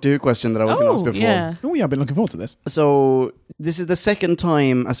high-level Doctor Who question that I was going to ask before? Yeah. Oh, yeah, I've been looking forward to this. So this is the second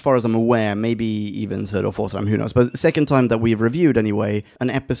time, as far as I'm aware, maybe even third or fourth time, who knows, but second time that we've reviewed, anyway, an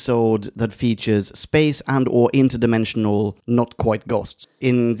episode that features space and or interdimensional, not quite ghosts.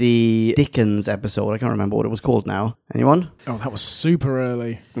 In the Dickens episode, I can't remember what it was called now. Anyone? Oh, that was super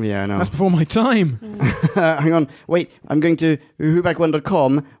early. Yeah, I know. That's before my time. Hang on. Wait, I'm going to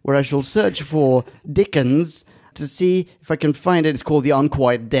whobackwhen.com, where I shall search for Dickens to see if I can find it. It's called The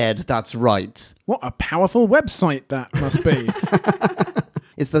Unquiet Dead. That's right. What a powerful website that must be.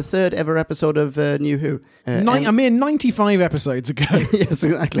 It's the third ever episode of New Who. A mere 95 episodes ago. Yes,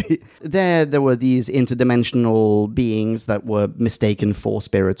 exactly. There were these interdimensional beings that were mistaken for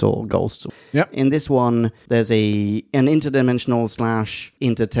spirits or ghosts. Yep. In this one, there's an interdimensional /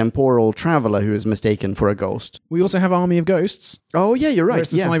 intertemporal traveler who is mistaken for a ghost. We also have Army of Ghosts. Oh, yeah, you're right. Where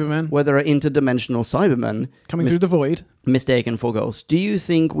it's the yeah. Cybermen. Where there are interdimensional Cybermen Coming through the void. mistaken for ghosts. Do you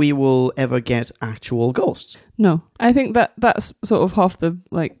think we will ever get actual ghosts? No, I think that's sort of half the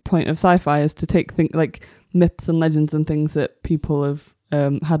point of sci-fi is to take myths and legends and things that people have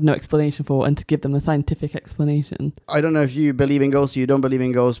had no explanation for and to give them a scientific explanation. I don't know if you believe in ghosts or you don't believe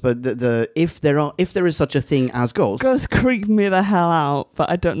in ghosts, but if there is such a thing as ghosts, Ghosts creep me the hell out, but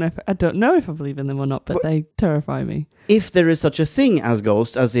I don't know if I believe in them or not, but they terrify me. If there is such a thing as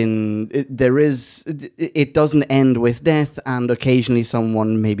ghosts, as in it doesn't end with death and occasionally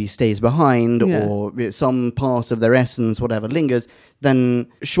someone maybe stays behind or some part of their essence, whatever, lingers, then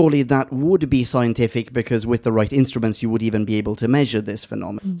surely that would be scientific because with the right instruments you would even be able to measure this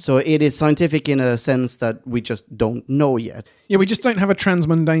phenomenon. So it is scientific in a sense that we just don't know yet. Yeah, we just don't have a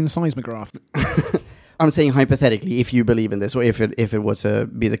transmundane seismograph. I'm saying hypothetically, if you believe in this, or if it were to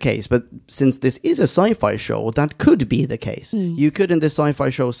be the case. But since this is a sci-fi show, that could be the case. You could, in this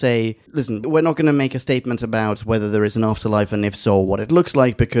sci-fi show, say, listen, we're not going to make a statement about whether there is an afterlife, and if so, what it looks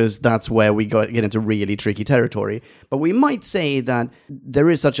like, because that's where we get into really tricky territory. But we might say that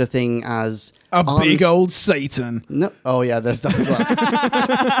there is such a thing as... big old Satan. No. Oh, yeah, there's that as well.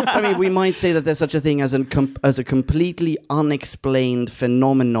 I mean, we might say that there's such a thing as a completely unexplained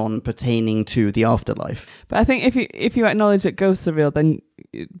phenomenon pertaining to the afterlife. But I think if you acknowledge that ghosts are real, then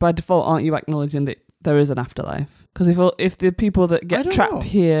by default, aren't you acknowledging that there is an afterlife? Because if the people that get trapped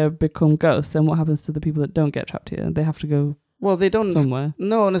here become ghosts, then what happens to the people that don't get trapped here? They have to go... Well, they don't somewhere.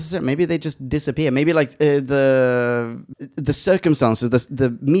 No, necessarily. Maybe they just disappear. Maybe the circumstances,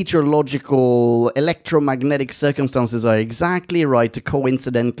 the meteorological, electromagnetic circumstances are exactly right to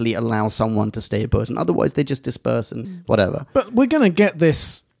coincidentally allow someone to stay put, and otherwise they just disperse and whatever. But we're going to get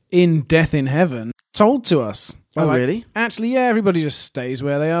this in Death in Heaven told to us. Oh, really? Actually, yeah, everybody just stays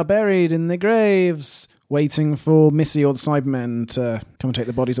where they are, buried in their graves, waiting for Missy or the Cybermen to come and take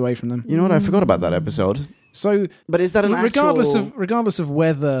the bodies away from them. You know what? I forgot about that episode. So, but is that an regardless of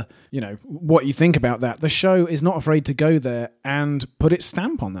whether what you think about that, the show is not afraid to go there and put its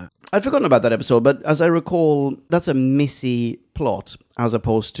stamp on that. I'd forgotten about that episode, but as I recall, that's a Missy plot as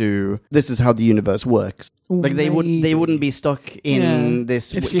opposed to this is how the universe works. Ooh, they wouldn't be stuck in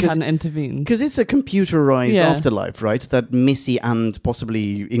this if she hadn't intervened, because it's a computerized afterlife, right? That Missy and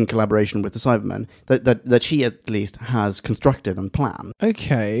possibly in collaboration with the Cybermen that she at least has constructed and planned.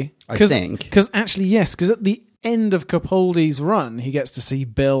 Okay, I think because actually yes, because at the end of Capaldi's run, he gets to see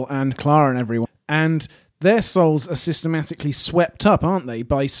Bill and Clara and everyone, and their souls are systematically swept up, aren't they,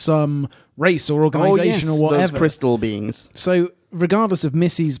 by some race or organization or whatever. Those crystal beings. So regardless of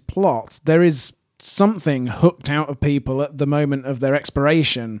Missy's plot, there is something hooked out of people at the moment of their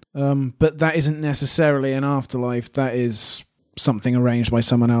expiration, but that isn't necessarily an afterlife. That is something arranged by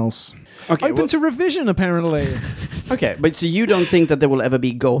someone else. Okay, Open to revision, apparently. Okay, but so you don't think that there will ever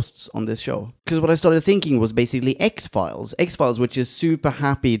be ghosts on this show? Because what I started thinking was basically X-Files. X-Files, which is super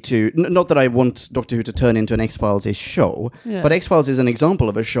happy to... not that I want Doctor Who to turn into an X-Files-ish show, but X-Files is an example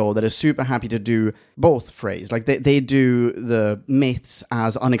of a show that is super happy to do both phrase. Like, they do the myths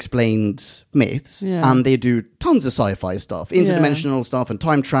as unexplained myths, and they do tons of sci-fi stuff, interdimensional stuff, and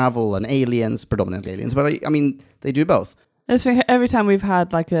time travel, and aliens, predominantly aliens. But, I mean, they do both. I just think every time we've had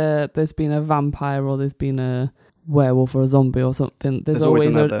there's been a vampire or there's been a werewolf or a zombie or something, there's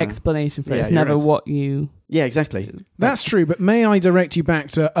always an explanation for it. It's never right. What you... Yeah, exactly. That's true, but may I direct you back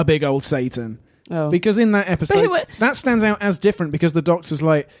to A Big Old Satan? Oh. Because in that episode, that stands out as different because the Doctor's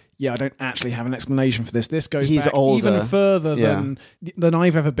like, I don't actually have an explanation for this. This goes back even further than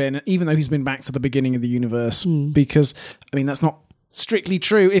I've ever been, even though he's been back to the beginning of the universe. Because, I mean, that's not strictly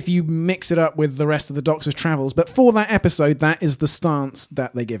true if you mix it up with the rest of the Doctor's travels, but for that episode, that is the stance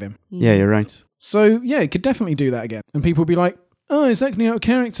that they give him. Yeah, you're right. So, it could definitely do that again. And people would be like, oh, it's actually out of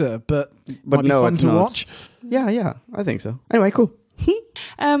character, but might be fun to watch. Yeah, I think so. Anyway, cool.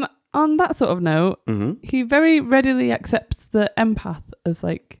 On that sort of note, he very readily accepts the empath as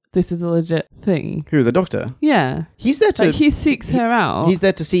this is a legit thing. Who, the Doctor? Yeah. He's there to... he seeks her out. He's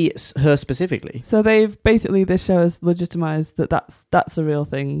there to see her specifically. So this show has legitimized that's a real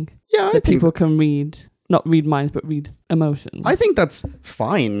thing. Yeah, I think people can read, not read minds, but read emotions. I think that's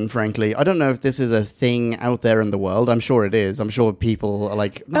fine, frankly. I don't know if this is a thing out there in the world. I'm sure it is. I'm sure people are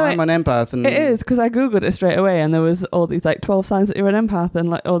like, no, I'm an empath. And it is, because I Googled it straight away and there was all these 12 signs that you're an empath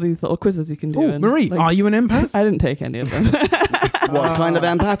and all these little quizzes you can do. Oh, Marie, are you an empath? I didn't take any of them. What kind of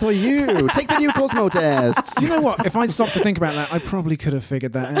empath are you? Take the new Cosmo test. Do you know what? If I'd stopped to think about that, I probably could have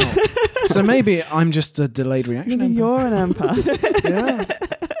figured that out. So maybe I'm just a delayed reaction empath. You're an empath. Yeah.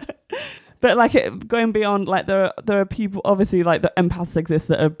 But going beyond, there are people, obviously, the empaths exist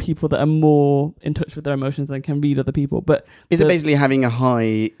that are people that are more in touch with their emotions and can read other people. But is it basically having a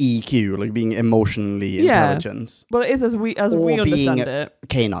high EQ, like being emotionally intelligent? Well, it is as we understand it.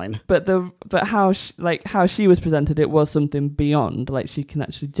 Canine. But how she was presented, it was something beyond. She can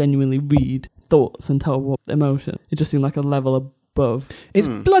actually genuinely read thoughts and tell what emotion. It just seemed like a level above. It's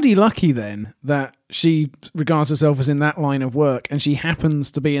bloody lucky then that she regards herself as in that line of work and she happens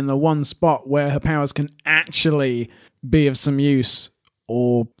to be in the one spot where her powers can actually be of some use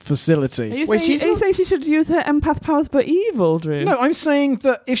or facility. Are you saying she should use her empath powers for evil, Drew? No, I'm saying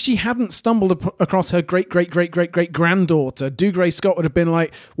that if she hadn't stumbled across her great-great-great-great-great-granddaughter, Dougray Scott would have been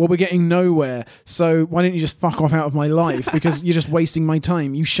like, well, we're getting nowhere, so why don't you just fuck off out of my life because you're just wasting my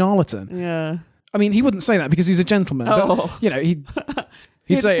time, you charlatan. Yeah. I mean, he wouldn't say that because he's a gentleman, but,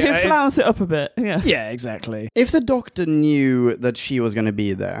 he'd say... He'd flounce it up a bit, yeah. Yeah, exactly. If the Doctor knew that she was going to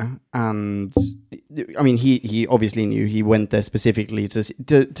be there, and... I mean, he obviously knew he went there specifically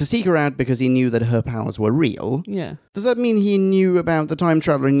to seek her out because he knew that her powers were real. Yeah. Does that mean he knew about the time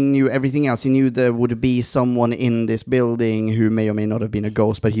traveler and he knew everything else? He knew there would be someone in this building who may or may not have been a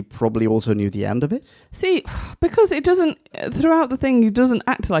ghost, but he probably also knew the end of it? See, because it doesn't... Throughout the thing, he doesn't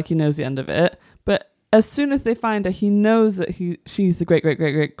act like he knows the end of it, but as soon as they find her, he knows that she's the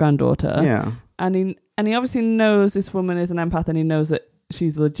great-great-great-great-granddaughter. Yeah. And he obviously knows this woman is an empath and he knows that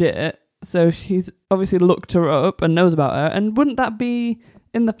she's legit. So he's obviously looked her up and knows about her. And wouldn't that be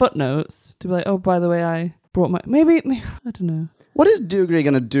in the footnotes to be like, oh, by the way, I brought my... Maybe I don't know. What is Dougray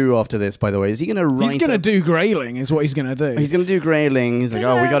going to do after this, by the way? Is he going to write... He's going to do Grayling, is what he's going to do. He's going to do Grayling. He's like,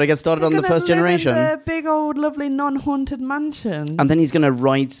 we got to get started on the first generation. In the big old lovely non-haunted mansion. And then he's going to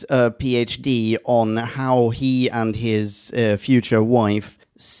write a PhD on how he and his future wife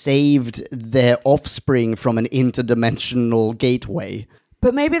saved their offspring from an interdimensional gateway.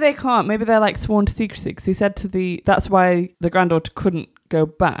 But maybe they can't. Maybe they're sworn to secrecy. Because he said that's why the granddaughter couldn't go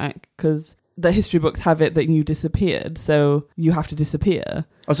back, because the history books have it that you disappeared, so you have to disappear.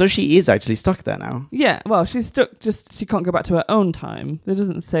 Oh, so she is actually stuck there now? Yeah, well, she's stuck, she can't go back to her own time. It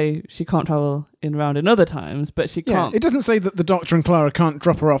doesn't say she can't travel around in other times, but she can't... It doesn't say that the Doctor and Clara can't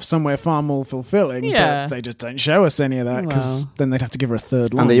drop her off somewhere far more fulfilling, but they just don't show us any of that, because then they'd have to give her a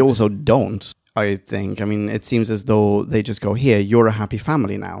third line. And they also don't, I think. I mean, it seems as though they just go, here, you're a happy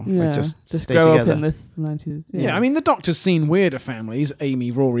family now. Yeah, just stay grow together. up in this 90s. Yeah, I mean, the Doctor's seen weirder families,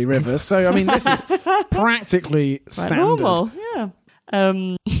 Amy, Rory, Rivers, so, I mean, this is practically standard. Normal, yeah.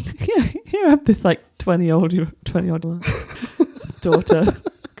 Here I have this 20-old daughter,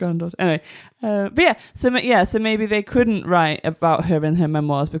 granddaughter. Anyway, so maybe they couldn't write about her in her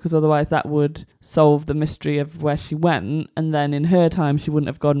memoirs because otherwise that would solve the mystery of where she went, and then in her time she wouldn't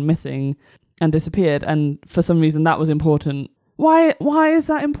have gone missing and disappeared, and for some reason that was important. Why is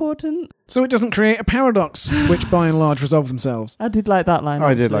that important? So it doesn't create a paradox, which by and large resolve themselves. I did like that line.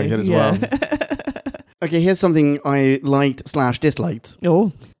 I did like it as well. Okay, here's something I liked/disliked.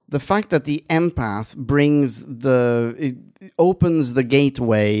 Oh. The fact that the empath it opens the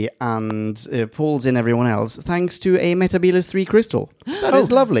gateway and pulls in everyone else thanks to a Metabolus 3 crystal. That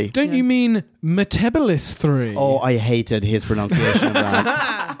is lovely. Don't you mean Metabolus 3? Oh, I hated his pronunciation of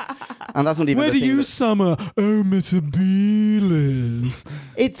that. And that's not even Where the do thing you summer? Oh, Metabolus.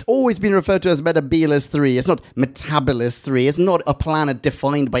 It's always been referred to as Metabolus 3. It's not Metabolus 3. It's not a planet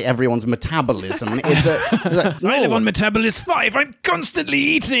defined by everyone's metabolism. It's I live on Metabolus 5. I'm constantly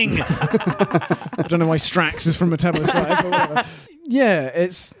eating. I don't know why Strax is from Metabolus 5, but whatever. Yeah,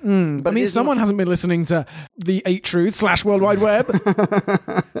 it's... But I mean, someone hasn't been listening to the 8 Truths / World Wide Web.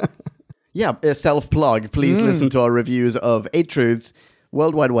 Yeah, self-plug. Please listen to our reviews of 8 Truths,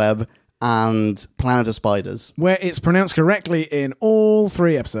 World Wide Web, and Planet of Spiders. Where it's pronounced correctly in all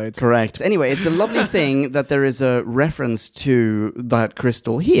 3 episodes. Correct. Anyway, it's a lovely thing that there is a reference to that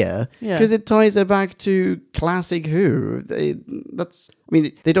crystal here, because it ties it back to classic Who. They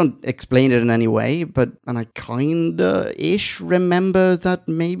don't explain it in any way, and I kinda-ish remember that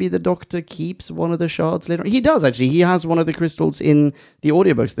maybe the Doctor keeps one of the shards later. He does, actually. He has one of the crystals in the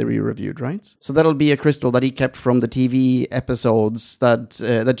audiobooks that we reviewed, right? So that'll be a crystal that he kept from the TV episodes that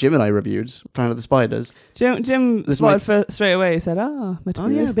Jim and I reviewed, Planet of the Spiders. Jim spotted straight away. He said,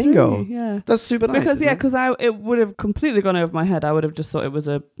 Metabolus bingo. 3. Yeah. That's super nice. Because it would have completely gone over my head. I would have just thought it was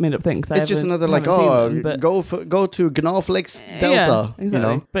a made-up thing. It's just another go to Gnarflix Delta. Exactly.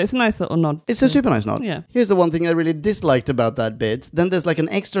 You know? But it's a nice little nod. It's a super nice nod. Yeah. Here's the one thing I really disliked about that bit. Then there's like an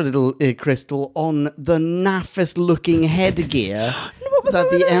extra little crystal on the naffest looking headgear. What was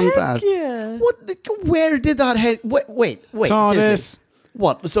that the empath? What? Where did that head? Wait. TARDIS. Seriously.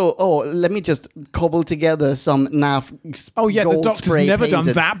 What? So, let me just cobble together some naff. The Doctor's never done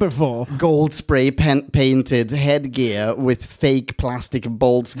that before. Gold spray painted headgear with fake plastic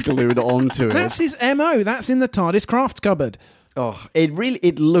bolts glued onto it. That's his MO. That's in the TARDIS crafts cupboard. Oh,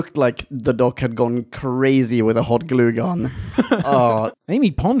 it looked like the Doc had gone crazy with a hot glue gun.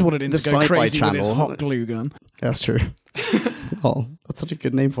 Amy Pond wanted him to go Sci-Fi crazy with his Channel. hot glue gun. That's true. That's such a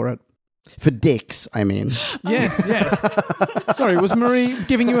good name for it. For dicks, I mean. Yes. Sorry, was Marie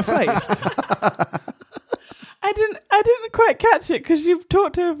giving you a face? I didn't quite catch it because you've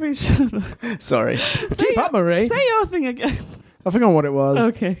talked over each other. Sorry. Keep up, Marie. Say your thing again. I forgot what it was.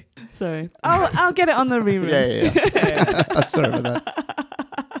 Okay, sorry. I'll get it on the rerun. Yeah. Sorry about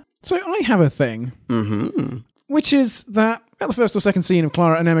that. So I have a thing, which is that at the first or second scene of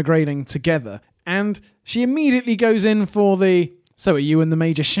Clara and Emma grading together, and she immediately goes in for the "So are you and the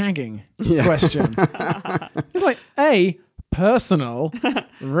Major shagging?" question. It's like A, personal,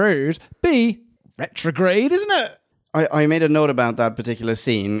 rude. B, retrograde, isn't it? I made a note about that particular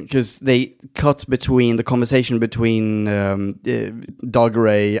scene because they cut between the conversation between Doug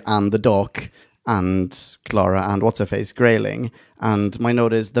Ray and the Doc and Clara and what's-her-face, Grayling. And my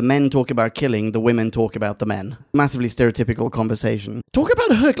note is, the men talk about killing, the women talk about the men. Massively stereotypical conversation. Talk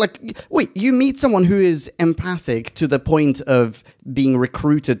about Hook. Wait, you meet someone who is empathic to the point of being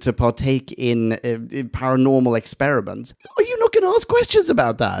recruited to partake in paranormal experiments. Are you not going to ask questions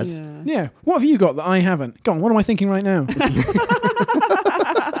about that? Yeah. What have you got that I haven't? Go on, what am I thinking right now?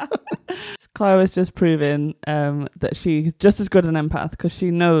 Clara's just proving that she's just as good an empath because she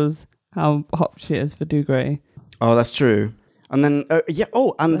knows how hot she is for Dougray. Oh, that's true. And then,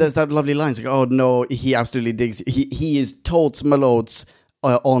 and there's that lovely line. It's like, oh no, he absolutely digs. He is totes Malotes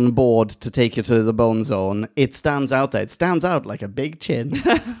on board to take you to the bone zone. It stands out there. It stands out like a big chin.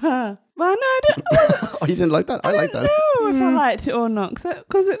 Well, no, I don't. Oh, you didn't like that? I like that. I don't know if I liked it or not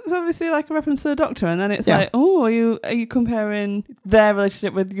because it's obviously like a reference to the Doctor, and then it's like, oh, are you comparing their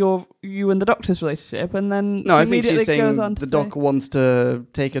relationship with you and the Doctor's relationship, and then no, I think she's goes saying on to the Doc wants to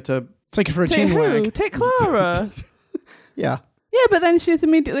take her for a chin wag. Take Clara. Yeah. Yeah, but then she's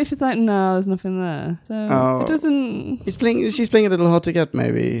like, no, there's nothing there. So it doesn't... She's playing a little hard to get,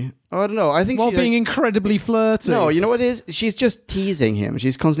 maybe. Oh, I don't know. I think while being incredibly flirty. No, you know what it is? She's just teasing him.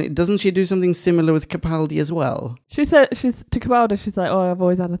 She's constantly... Doesn't she do something similar with Capaldi as well? She said, to Capaldi, she's like, oh, I've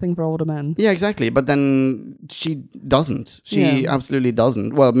always had a thing for older men. Yeah, exactly. But then she doesn't. She absolutely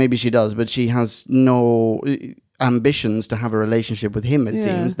doesn't. Well, maybe she does, but she has no... ambitions to have a relationship with him, it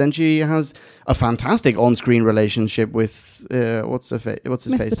seems. Then she has a fantastic on-screen relationship with what's his face?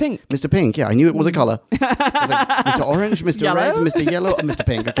 Mr. Pink. Mr. Pink. Yeah, I knew it was a color. Like, Mr. Orange, Mr. Yellow? Red, Mr. Yellow, and Mr.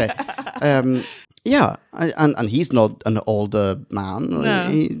 Pink. Okay. And he's not an older man.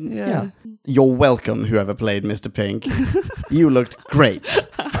 No. You're welcome, whoever played Mr. Pink. You looked great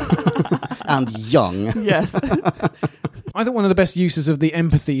and young. Yes. I thought one of the best uses of the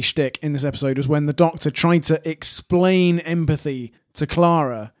empathy shtick in this episode was when the Doctor tried to explain empathy to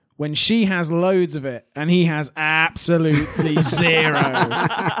Clara when she has loads of it and he has absolutely zero.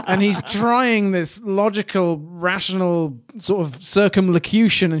 And he's trying this logical, rational sort of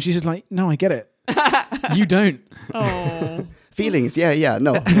circumlocution, and she's just like, no, I get it. You don't. Oh. Feelings, no. Yeah,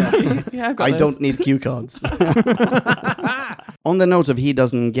 I've got I this. don't need cue cards. On the note of he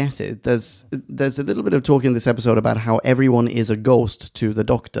doesn't get it, there's a little bit of talk in this episode about how everyone is a ghost to the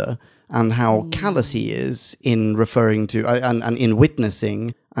Doctor and how callous he is in referring to and in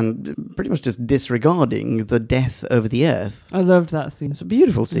witnessing and pretty much just disregarding the death of the Earth. I loved that scene. It's a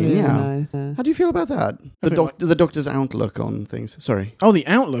beautiful scene, Really yeah. nice, yeah. How do you feel about that? The Doctor's outlook on things. Sorry. Oh, the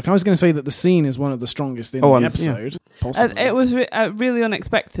outlook. I was going to say that the scene is one of the strongest in the episode. Possibly. It was really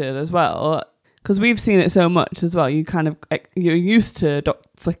unexpected as well, because we've seen it so much as well. You kind of you're used to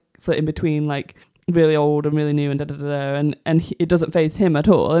flitting between like really old and really new and it doesn't faze him at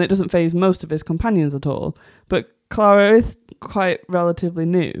all, and it doesn't faze most of his companions at all. But Clara is quite relatively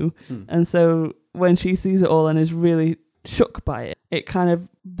new, and so when she sees it all and is really shook by it, it kind of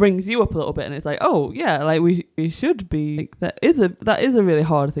brings you up a little bit, and it's like, oh yeah, like we should be. That is a really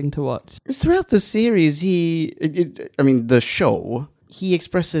hard thing to watch. Because throughout the series, the show, he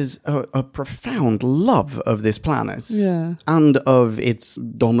expresses a profound love of this planet and of its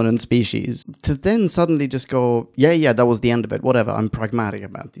dominant species. To then suddenly just go, yeah, that was the end of it. Whatever, I'm pragmatic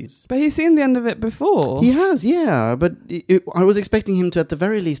about these. But he's seen the end of it before. He has, yeah. But I was expecting him to, at the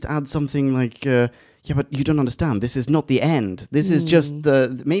very least, add something like... yeah, but you don't understand. This is not the end. This is just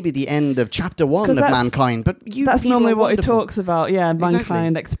maybe the end of chapter 1 of mankind. But that's normally what he talks about. Yeah, Exactly.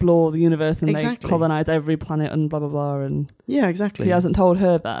 mankind explore the universe and Exactly. they colonize every planet and blah blah blah. And yeah, exactly. he hasn't told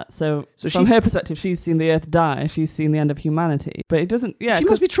her that. So from her perspective, she's seen the Earth die. She's seen the end of humanity. But it doesn't. Yeah, she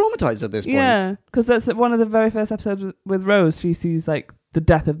must be traumatized at this point. Yeah, because that's one of the very first episodes with Rose. She sees like the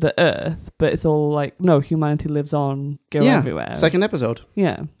death of the Earth, but it's all like, no, humanity lives on, go everywhere. Second episode.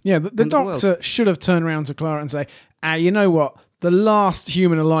 Yeah. Yeah, the Doctor should have turned around to Clara and say, you know what? The last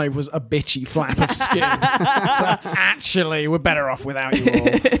human alive was a bitchy flap of skin. So actually, we're better off without you all.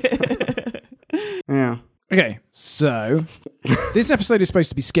 Yeah. Okay, so this episode is supposed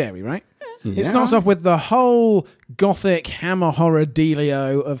to be scary, right? Yeah. It starts off with the whole gothic hammer horror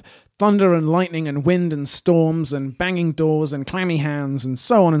dealio of thunder and lightning and wind and storms and banging doors and clammy hands and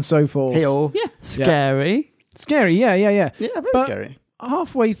so on and so forth. Hey-o. Yeah. Scary. Scary, yeah. Yeah, very But scary.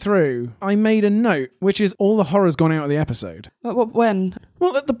 halfway through, I made a note, which is all the horror's gone out of the episode. When?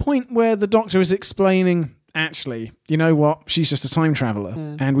 Well, at the point where the Doctor is explaining, actually, you know what? She's just a time traveller,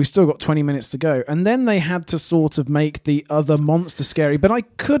 and we've still got 20 minutes to go. And then they had to sort of make the other monster scary, but I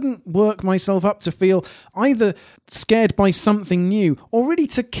couldn't work myself up to feel either scared by something new or really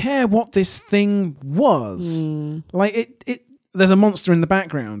to care what this thing was. Like, there's a monster in the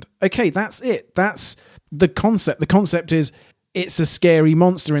background. Okay, that's it. That's the concept. The concept is it's a scary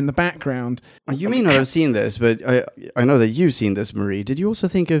monster in the background. You may not have seen this, but I know that you've seen this, Marie. Did you also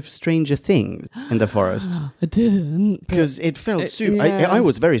think of Stranger Things in the forest? I didn't. Because it felt super... yeah. I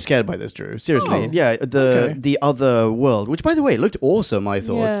was very scared by this, Drew. Seriously. Oh, yeah, the other world, which, by the way, looked awesome, I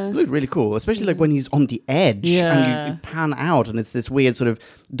thought. Yeah. It looked really cool, especially like when he's on the edge and you pan out and it's this weird sort of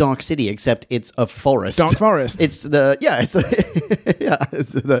dark city, except it's a forest. Dark Forest. It's the...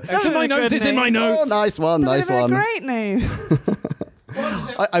 It's in my notes. It's in my notes. Oh, nice one, nice That's a one. great name.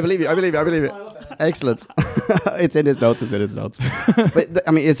 I believe you. Excellent. It's in his notes. But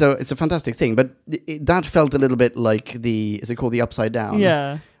I mean, it's a fantastic thing. But that felt a little bit like is it called the Upside Down?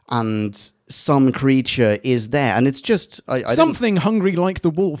 Yeah. And some creature is there, and it's just something hungry like the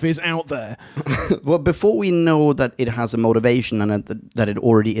wolf is out there. Well, before we know that it has a motivation and that it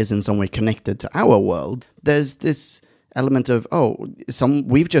already is in some way connected to our world, there's this element of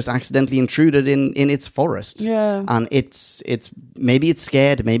we've just accidentally intruded in its forest, and it's maybe it's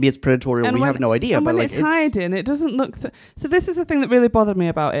scared, maybe it's predatory, we have no idea. And but when like it's hiding, it doesn't look. So this is the thing that really bothered me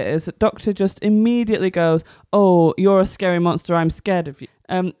about it, is that Doctor just immediately goes, "Oh, you're a scary monster. I'm scared of you."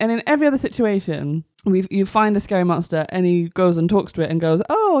 And in every other situation, you find a scary monster, and he goes and talks to it and goes,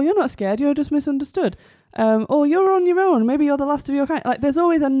 "Oh, you're not scared. You're just misunderstood." Or you're on your own. Maybe you're the last of your kind. Like, there's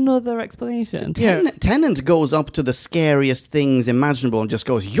always another explanation. Tennant goes up to the scariest things imaginable and just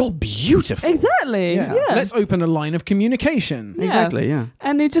goes, "You're beautiful." Exactly. Yeah. Let's open a line of communication. Yeah. Exactly. Yeah.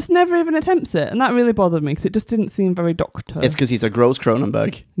 And he just never even attempts it, and that really bothered me because it just didn't seem very Doctor. It's because he's a gross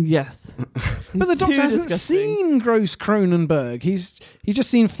Cronenberg. Yes. But the Doctor hasn't seen gross Cronenberg. He's just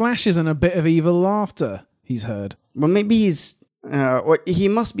seen flashes and a bit of evil laughter. He's heard. Well, maybe he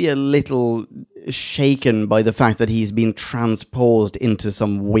must be a little shaken by the fact that he's been transposed into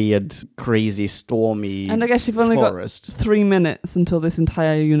some weird, crazy, stormy And I guess you've only forest. got 3 minutes until this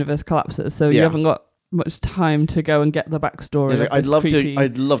entire universe collapses, so you Yeah. haven't got much time to go and get the backstory. He's like, of I'd this love creepy- to.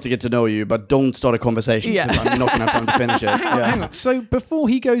 I'd love to get to know you, but don't start a conversation Yeah. because I'm not going to have time to finish it. Hang on. So before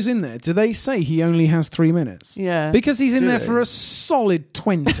he goes in there, do they say he only has 3 minutes? Yeah. Because he's in Do there they? for a solid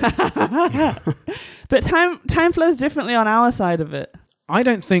 20. But time flows differently on our side of it. I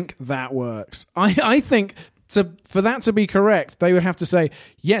don't think that works. I think for that to be correct, they would have to say,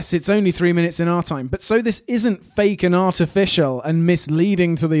 yes, it's only 3 minutes in our time. But so this isn't fake and artificial and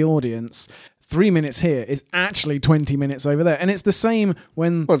misleading to the audience. 3 minutes here is actually 20 minutes over there. And it's the same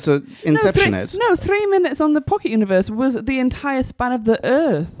when... What's a Inception it? No, 3 minutes on the Pocket Universe was the entire span of the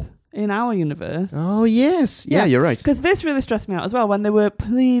Earth in our universe. Oh, yes. Yeah, you're right. Because this really stressed me out as well when they were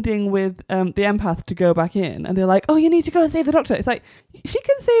pleading with the empath to go back in, and they're like, "Oh, you need to go and save the Doctor." It's like, she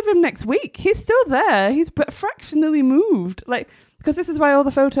can save him next week. He's still there. He's but fractionally moved. Like, because this is why all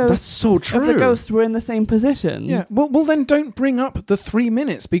the photos That's so true. of the ghost were in the same position. Yeah, well, then don't bring up the 3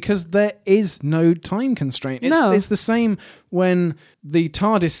 minutes because there is no time constraint. It's the same when the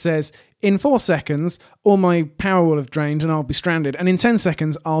TARDIS says, in 4 seconds, all my power will have drained and I'll be stranded. And in 10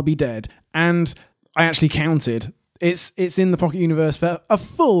 seconds, I'll be dead. And I actually counted. It's in the Pocket Universe for a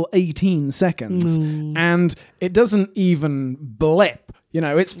full 18 seconds. And it doesn't even blip. You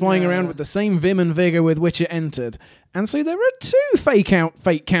know, it's flying around with the same vim and vigor with which it entered. And so there are 2 fake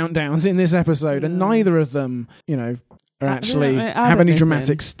countdowns in this episode, and neither of them, you know, are actually add have any anything.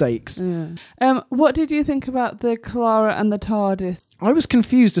 dramatic stakes. Yeah. What did you think about the Clara and the TARDIS? I was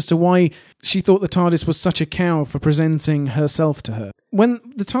confused as to why she thought the TARDIS was such a cow for presenting herself to her. When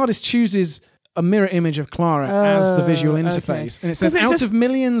the TARDIS chooses a mirror image of Clara as the visual interface, and it says, 'Cause it out just- of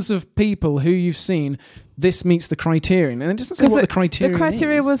millions of people who you've seen, this meets the criterion. And it doesn't say what the criterion The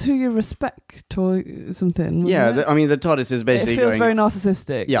criteria is. was who you respect or something. Yeah, wasn't it? I mean, the TARDIS is basically it feels going, very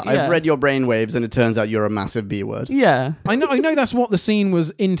narcissistic. yeah, I've read your brainwaves and it turns out you're a massive B word. Yeah. I know that's what the scene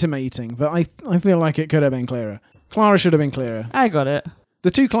was intimating, but I feel like it could have been clearer. Clara should have been clearer. I got it. The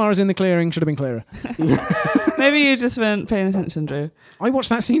 2 Claras in the clearing should have been clearer. Maybe you just weren't paying attention, Drew. I watched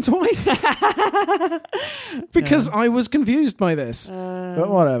that scene twice because I was confused by this. But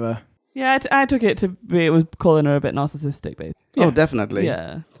whatever. Yeah, I took it to be it was calling her a bit narcissistic, basically. Yeah. Oh, definitely.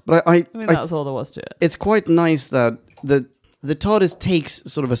 Yeah. But I mean, that was all there was to it. it's quite nice that the TARDIS takes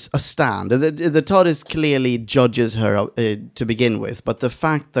sort of a stand. The TARDIS clearly judges her to begin with, but the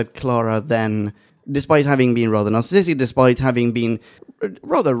fact that Clara then, despite having been rather narcissistic, despite having been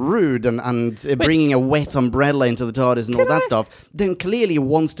rather rude and bringing a wet umbrella into the TARDIS and all that stuff, then clearly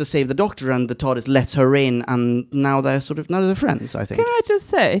wants to save the Doctor, and the TARDIS lets her in, and now they're friends, I think. Can I just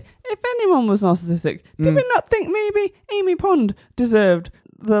say, if anyone was narcissistic, did we not think maybe Amy Pond deserved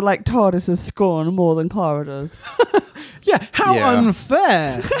the TARDIS's scorn more than Clara does? Yeah, how Yeah.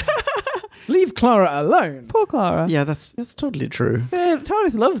 unfair. Leave Clara alone. Poor Clara. Yeah, that's totally true.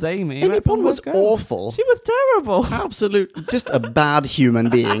 TARDIS loves Amy. Amy right from Pond was the go. awful. She was terrible. Absolute, just a bad human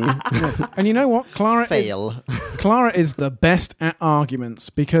being. And you know what? Clara is the best at arguments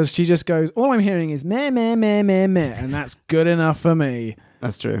because she just goes, all I'm hearing is meh, meh, meh, meh, meh, and that's good enough for me.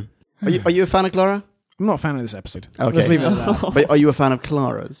 That's true. Are you a fan of Clara? I'm not a fan of this episode. Okay. Let's leave it at that. But are you a fan of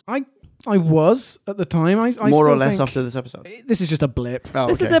Clara's? I was at the time. I More or still less think after this episode. this is just a blip. Oh,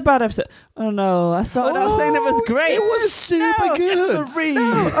 This is a bad episode. Oh no, I started out saying it was great. It was super No, good.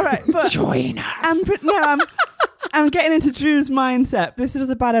 No, all right, but Join us. I'm getting into Drew's mindset. This was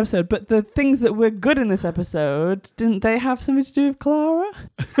a bad episode, but the things that were good in this episode, didn't they have something to do with Clara?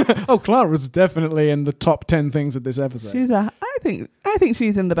 Oh, Clara was definitely in the top 10 things of this episode. I think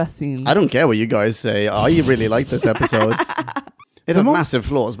she's in the best scenes. I don't care what you guys say. I really like this episode. It had massive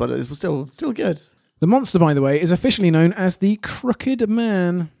flaws, but it was still good. The monster, by the way, is officially known as the Crooked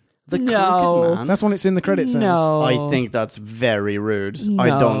Man. The No. Crooked Man. That's what it's in the credits. No. I think that's very rude. No. I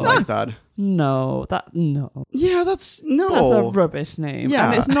don't like that. No. Yeah, that's no. That's a rubbish name. Yeah.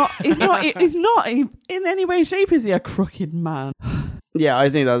 And he's not in any way, shape is he a crooked man. Yeah, I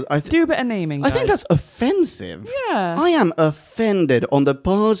think that. Do a bit of naming. I think guys. that's offensive. Yeah. I am offended on the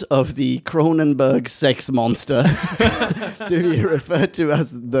part of the Cronenberg sex monster to be referred to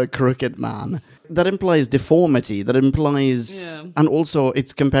as the Crooked Man. That implies deformity. That implies, and also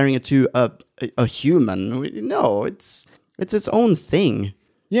it's comparing it to a human. No, it's its own thing.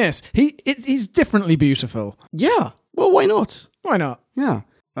 Yes, he's differently beautiful. Yeah. Well, why not? Why not? Yeah.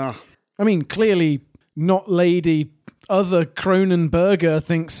 I mean, clearly not Lady Other Cronenberger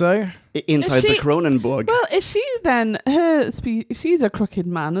thinks so. Inside Is she- the Cronenberg. Well, is she then she's a crooked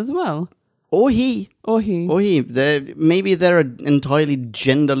man as well? Or he. Or he. Maybe they're an entirely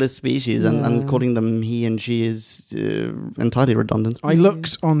genderless species, and calling them he and she is entirely redundant. I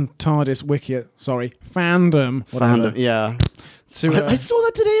looked on TARDIS Wiki, fandom. Fandom, yeah. I saw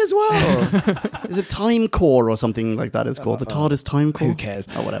that today as well. Is it Time Core or something like that? It's called the TARDIS Time Core. Who cares?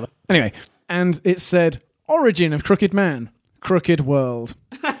 Oh, whatever. Anyway, and it said origin of Crooked Man, Crooked World,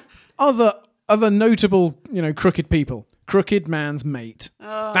 other notable, crooked people. Crooked Man's mate.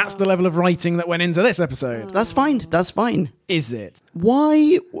 That's the level of writing that went into this episode. That's fine. Is it? Why,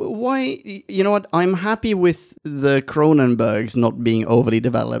 you know what? I'm happy with the Cronenbergs not being overly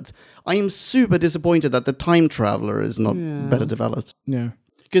developed. I am super disappointed that the Time Traveler is not better developed. Yeah.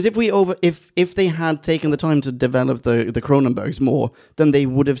 Because if they had taken the time to develop the Cronenbergs more, then they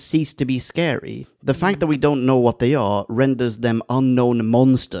would have ceased to be scary. The fact that we don't know what they are renders them unknown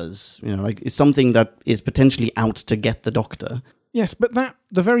monsters. It's something that is potentially out to get the Doctor. Yes, but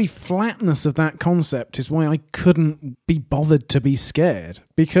the very flatness of that concept is why I couldn't be bothered to be scared.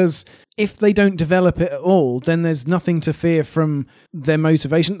 Because if they don't develop it at all, then there's nothing to fear from their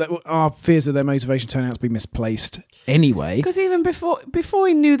motivation. Our fears of their motivation turn out to be misplaced anyway. Because even before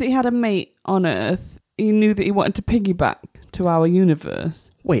he knew that he had a mate on Earth, he knew that he wanted to piggyback to our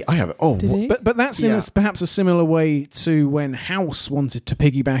universe. Wait, I have it. Oh, Did he? But that's in perhaps a similar way to when House wanted to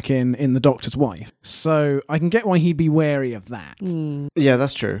piggyback in The Doctor's Wife. So I can get why he'd be wary of that. Yeah,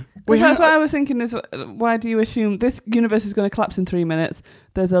 that's true. That's what I was thinking is, why do you assume this universe is going to collapse in 3 minutes?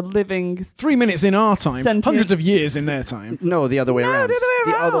 There's a living... 3 minutes in our time, sentient... hundreds of years in their time. No, the other way around.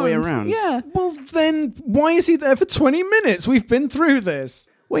 The other way around. Yeah. Well, then why is he there for 20 minutes? We've been through this.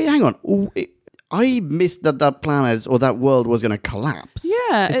 Wait, hang on. I missed that planet or that world was going to collapse.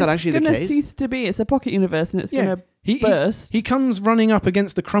 Yeah, is that actually the case? It's going to cease to be. It's a pocket universe, and it's going to burst. He comes running up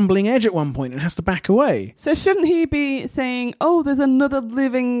against the crumbling edge at one point and has to back away. So shouldn't he be saying, "Oh, there's another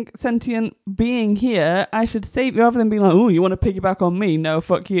living sentient being here. I should save you," rather than being like, "Oh, you want to piggyback on me? No,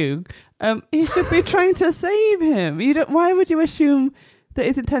 fuck you." He should be trying to save him. Why would you assume that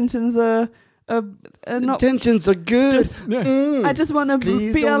his intentions are not... Intentions are good. I just want to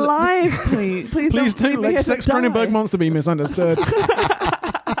be alive, please. Please don't let Sex Cronenberg monster be misunderstood.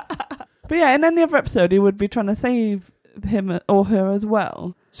 But yeah, in any other episode, he would be trying to save him or her as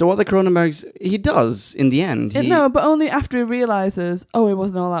well. So what the Cronenbergs... He does, in the end. No, but only after he realises, he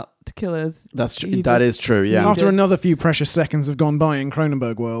wasn't all out to kill us. That's true. That is true, yeah. After another few precious seconds have gone by in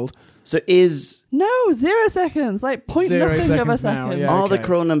Cronenberg world... So is... No, 0 seconds. Like 0.0 of a second. Yeah, are the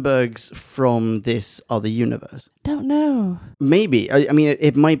Cronenbergs from this other universe? Don't know. Maybe. I mean,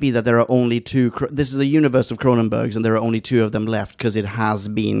 it might be that there are only two... This is a universe of Cronenbergs and there are only 2 of them left because it has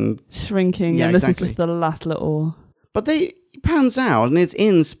been... shrinking, and this is just the last little... But it pans out and it's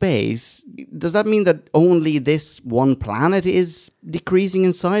in space. Does that mean that only this one planet is decreasing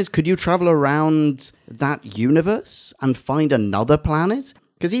in size? Could you travel around that universe and find another planet?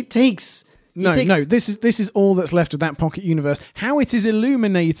 Because he takes... No, this is all that's left of that pocket universe. How it is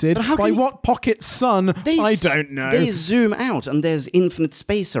illuminated by what pocket sun, I don't know. They zoom out and there's infinite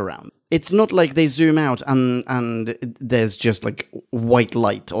space around. It's not like they zoom out and there's just like white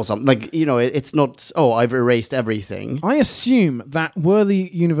light or something. Like, it's not, I've erased everything. I assume that were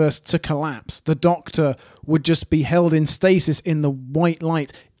the universe to collapse, the Doctor would just be held in stasis in the white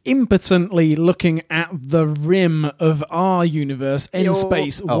light, impotently looking at the rim of our universe in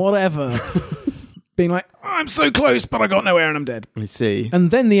space, whatever. Being like, I'm so close, but I got nowhere and I'm dead. I see. And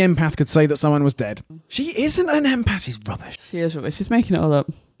then the empath could say that someone was dead. She isn't an empath, she's rubbish. She is rubbish, she's making it all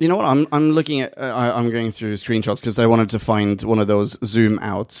up. You know what, I'm looking at, I'm going through screenshots because I wanted to find one of those zoom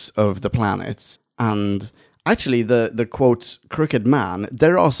outs of the planets. And actually, the quote, crooked man,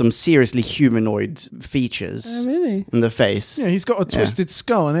 there are some seriously humanoid features in the face. Yeah, he's got a twisted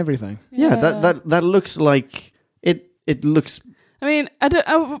skull and everything. Yeah, that looks like, it looks... I mean,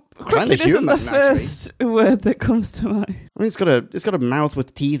 crooked isn't the first word that comes to mind. I mean, it's got a mouth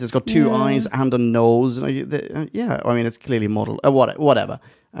with teeth, it's got 2 eyes and a nose. Yeah, I mean, it's clearly modeled. Whatever.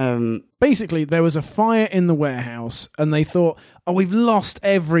 Basically, there was a fire in the warehouse, and they thought, we've lost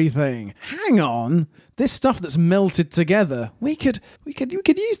everything. Hang on, this stuff that's melted together, we could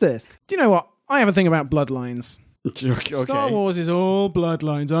use this. Do you know what? I have a thing about bloodlines. Okay. Star Wars is all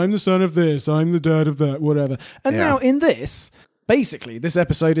bloodlines. I'm the son of this, I'm the dad of that, whatever. And now in this... Basically, this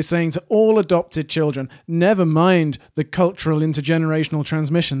episode is saying to all adopted children, never mind the cultural intergenerational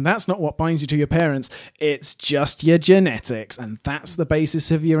transmission. That's not what binds you to your parents. It's just your genetics, and that's the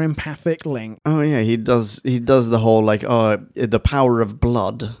basis of your empathic link. Oh yeah, he does the whole the power of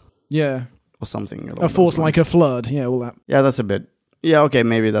blood. Yeah. Or something. A force like a flood. Yeah, all that. Yeah, that's a bit... Yeah, okay,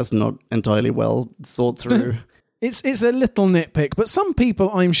 maybe that's not entirely well thought through. It's a little nitpick, but some people,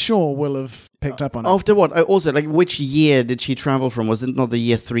 I'm sure, will have picked up on it. After what? Also, like, which year did she travel from? Was it not the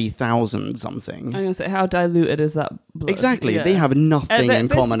year 3000 something? I'm going to say, how diluted is that blood? Exactly. Yeah. They have nothing in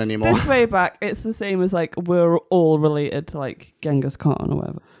this- common anymore. This way back, it's the same as, like, we're all related to, like, Genghis Khan or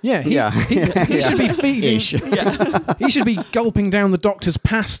whatever. Yeah, he should be feeding. Ish. He should be gulping down the doctor's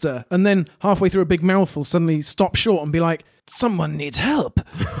pasta and then halfway through a big mouthful suddenly stop short and be like, someone needs help.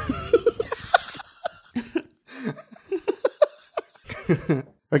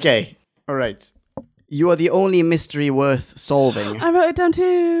 Okay, all right. You are the only mystery worth solving. I wrote it down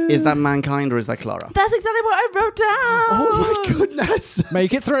too. Is that mankind or is that Clara? That's exactly what I wrote down. Oh my goodness.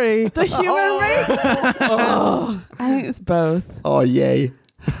 Make it 3. The human race? Oh, I think it's both. Oh, yay.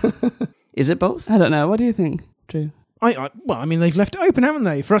 Is it both? I don't know. What do you think, Drew? I mean, they've left it open, haven't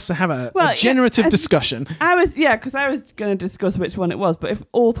they, for us to have a Well, generative yeah, discussion. Because I was going to discuss which one it was, but if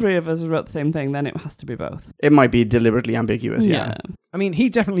all three of us wrote the same thing, then it has to be both. It might be deliberately ambiguous, yeah. I mean, he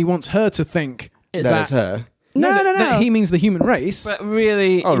definitely wants her to think That it's her. No. that he means the human race. But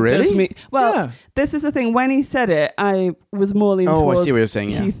really, Oh, it really? does mean, well, Yeah. this is the thing. When he said it, I was more leaning Oh, I towards see what you're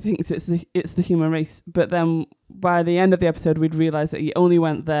saying, yeah. he thinks it's the human race. But then by the end of the episode, we'd realised that he only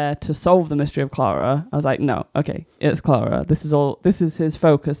went there to solve the mystery of Clara. I was like, no, okay, it's Clara. This is his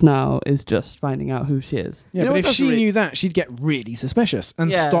focus now, is just finding out who she is. Yeah, You know but what, if that's she really- knew that, she'd get really suspicious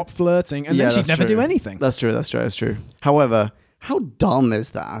and Yeah. stop flirting, and then she'd that's never true. do anything. That's true. However, how dumb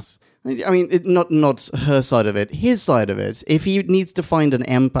is that? I mean, not her side of it, his side of it. If he needs to find an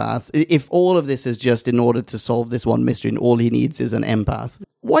empath, if all of this is just in order to solve this one mystery and all he needs is an empath,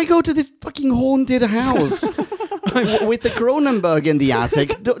 why go to this fucking haunted house with the Cronenberg in the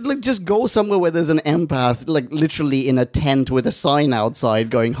attic? Just go somewhere where there's an empath, like literally in a tent with a sign outside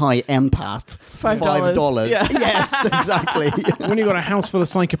going, "Hi, empath, $5." Yeah. Yes, exactly. When you've got a house full of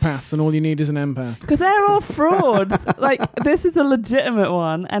psychopaths and all you need is an empath. Because they're all frauds. Like, this is a legitimate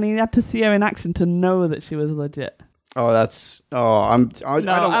one, and he had to see her in action to know that she was legit. Oh, that's. Oh, I don't I'm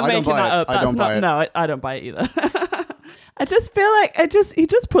buy making that it. up. I don't buy it. No, I don't buy it either. I just feel like he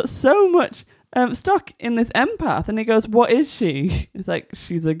just put so much stock in this empath, and he goes, "What is she?" It's like,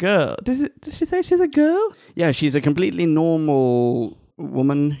 she's a girl. Did she say she's a girl? Yeah, she's a completely normal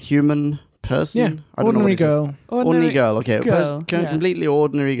woman, human person. Yeah, I don't know what ordinary it says. girl. Ordinary girl, okay. girl, yeah. Completely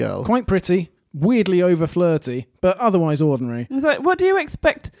ordinary girl. Quite pretty, weirdly over flirty, but otherwise ordinary. It's like, what do you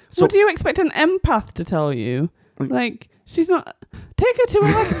expect? So- What do you expect an empath to tell you? Like, she's not. Take her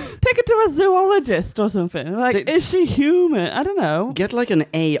to a zoologist or something. Like, is she human? I don't know. Get like an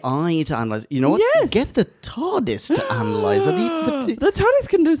AI to analyze. You know what? Yes. Get the TARDIS to analyze her. The TARDIS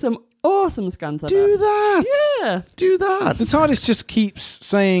can do some awesome scans of Do her. that. Yeah. Do that. The TARDIS just keeps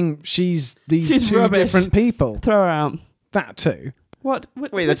saying she's these She's two rubbish. different people. Throw her out. That too. What?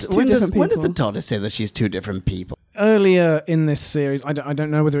 Wait, which that's, two when does different the people? TARDIS say that she's two different people? Earlier in this series, I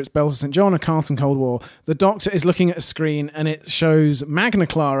don't know whether it's Bells of St. John or Carlton Cold War, the Doctor is looking at a screen and it shows Magna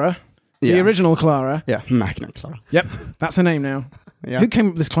Clara, the Yeah. original Clara. Yeah, Magna Clara. Yep, that's her name now. Yeah. Who came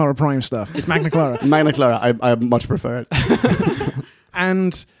up with this Clara Prime stuff? It's Magna Clara. Magna Clara. I much prefer it.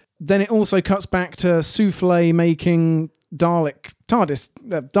 And then it also cuts back to Souffle making Dalek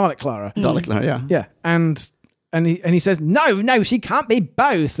Clara. Dalek Clara, yeah. Yeah, and he says, no, she can't be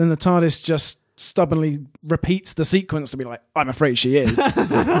both. And the TARDIS just stubbornly repeats the sequence to be like, I'm afraid she is.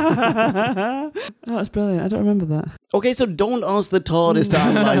 Oh, that's brilliant. I don't remember that. Okay, so don't ask the TARDIS to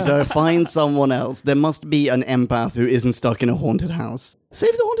analyze her. Find someone else. There must be an empath who isn't stuck in a haunted house.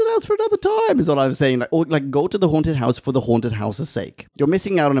 Save the haunted house for another time, is what I'm saying. Like, go to the haunted house for the haunted house's sake. You're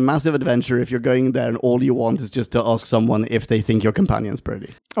missing out on a massive adventure if you're going there and all you want is just to ask someone if they think your companion's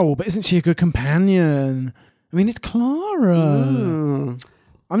pretty. Oh, but isn't she a good companion? I mean, it's Clara.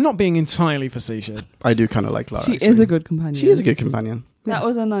 I'm not being entirely facetious. I do kind of like Clara. She actually. is a good companion. She is a good companion. That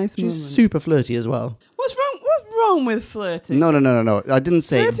was a nice She's moment. super flirty as well. What's wrong with flirting? No. I didn't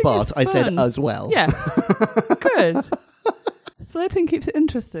say Flirting but. is I said fun. as well. Yeah. Good. Flirting keeps it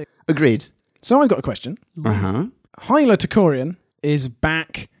interesting. Agreed. So I've got a question. Uh-huh. Hyla Tokorian is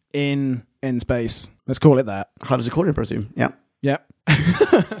back in space. Let's call it that. How does a quarter presume? Yeah. Yep.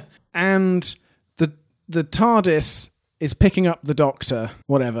 And the TARDIS is picking up the Doctor,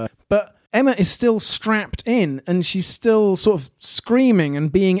 whatever. But Emma is still strapped in and she's still sort of screaming and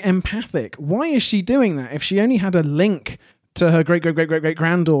being empathic. Why is she doing that if she only had a link to her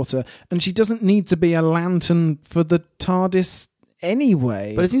great-great-great-great-great-granddaughter and she doesn't need to be a lantern for the TARDIS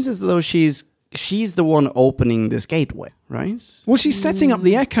anyway? But it seems as though she's the one opening this gateway, right? Well, she's setting up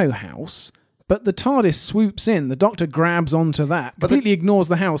the Echo House, but the TARDIS swoops in. The Doctor grabs onto that, completely ignores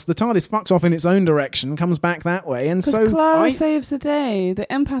the house. The TARDIS fucks off in its own direction, comes back that way, and Because so Clara saves the day. The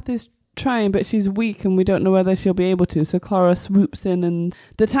empath is trying, but she's weak and we don't know whether she'll be able to. So Clara swoops in, and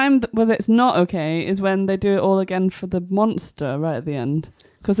the time whether it's not okay is when they do it all again for the monster right at the end.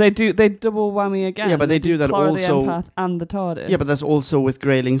 Because they double whammy again. Yeah, but they do that Clara also. the empath and the TARDIS. Yeah, but that's also with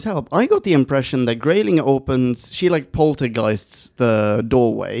Grayling's help. I got the impression that Grayling opens, she like poltergeists the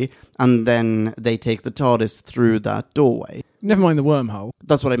doorway, and then they take the TARDIS through that doorway. Never mind the wormhole.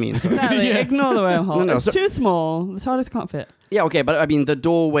 That's what I mean. Sorry. Exactly. Ignore the wormhole. No, It's too small. The TARDIS can't fit. Yeah, okay, but I mean the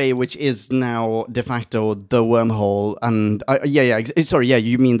doorway, which is now de facto the wormhole, and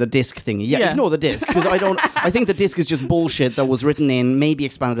you mean the disc thingy? Yeah, Yeah. ignore the disc because I think the disc is just bullshit that was written in, maybe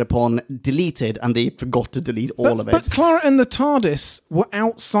expanded upon, deleted, and they forgot to delete all of it. But Clara and the TARDIS were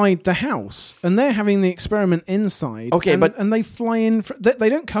outside the house, and they're having the experiment inside. Okay, and they fly in. They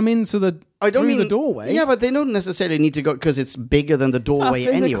don't come into the. Through the doorway. Yeah, but they don't necessarily need to go because it's bigger than the doorway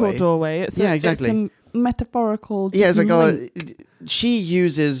It's not a physical anyway. doorway. It's exactly. It's a metaphorical. Yeah, it's like link. she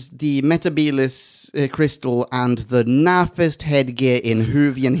uses the Metabilis crystal and the naffest headgear in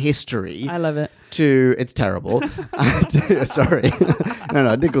Whovian history. I love it. It's terrible. Sorry.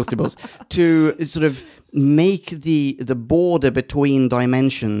 No, Nichols Tibbles. To sort of make the border between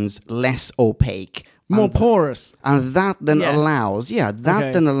dimensions less opaque. More porous. And that then Yes. allows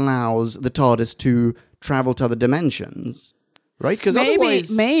the TARDIS to travel to other dimensions. Right? Because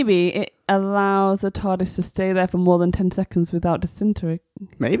otherwise... Maybe it allows the TARDIS to stay there for more than 10 seconds without disintegrating.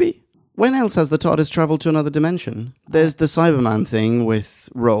 Maybe. When else has the TARDIS traveled to another dimension? There's the Cyberman thing with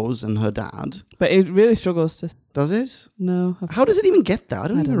Rose and her dad. But it really struggles to... Does it? No. How does it even get there? I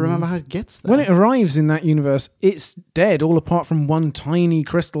don't even know. remember how it gets there. When it arrives in that universe, it's dead, all apart from one tiny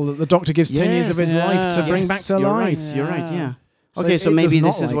crystal that the Doctor gives 10 years of his Yes. life to bring back to you're life. Right, you're right, yeah. So Okay, so it maybe does not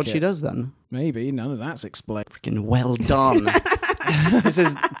this is like what she it. does then. Maybe, none of that's explained. Freaking well done. This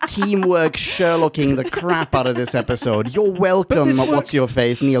is teamwork Sherlocking the crap out of this episode. You're welcome, this work- what's your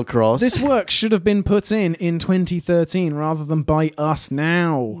face, Neil Cross. This work should have been put in 2013 rather than by us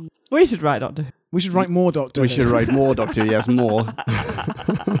now. We should write Doctor Who. We should write more Doctor We Who. should write more, Doctor, yes, more.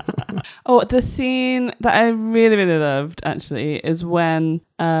 Oh, the scene that I really, really loved, actually, is when...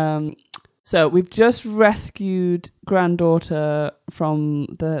 so we've just rescued granddaughter from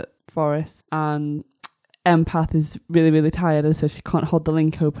the forest, and Empath is really, really tired, and so she can't hold the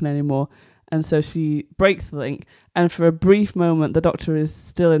link open anymore. And so she breaks the link, and for a brief moment, the Doctor is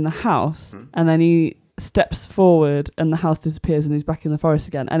still in the house, and then he steps forward, and the house disappears, and he's back in the forest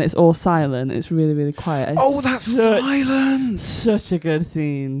again, and it's all silent. It's really, really quiet. It's Oh, that's silence! such a good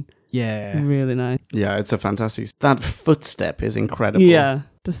scene. Yeah. Really nice. Yeah, it's a fantastic... That footstep is incredible. Yeah,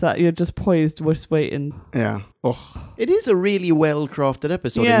 just that you're just poised, just waiting. Yeah. Oh. It is a really well-crafted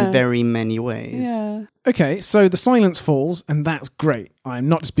episode Yeah. in very many ways. Yeah. Okay, so the silence falls, and that's great. I'm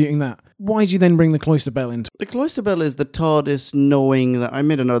not disputing that. Why do you then bring the cloister bell into The cloister bell is the TARDIS knowing that... I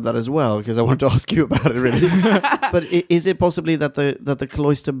made a note of that as well, because I wanted to ask you about it, really. But is it possibly that the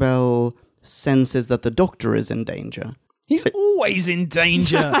cloister bell senses that the Doctor is in danger? He's always in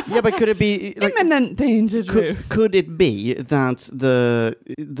danger. Yeah, but could it be... Like, Imminent danger, Drew. could it be that the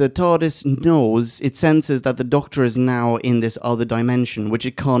TARDIS knows, it senses that the Doctor is now in this other dimension, which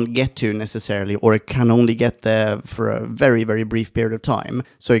it can't get to necessarily, or it can only get there for a very, very brief period of time.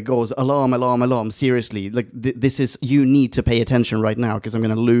 So it goes, alarm, alarm, alarm, seriously, like this is, you need to pay attention right now because I'm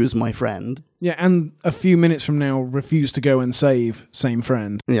going to lose my friend. Yeah, and a few minutes from now, refuse to go and save same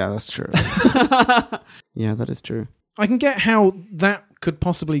friend. Yeah, that's true. Yeah, that is true. I can get how that could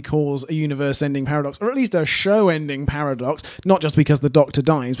possibly cause a universe-ending paradox, or at least a show-ending paradox, not just because the Doctor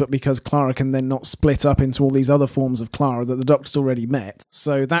dies, but because Clara can then not split up into all these other forms of Clara that the Doctor's already met.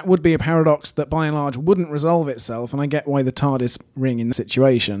 So that would be a paradox that, by and large, wouldn't resolve itself, and I get why the TARDIS ring in the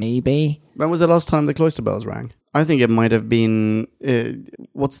situation. Maybe. When was the last time the cloister bells rang? I think it might have been...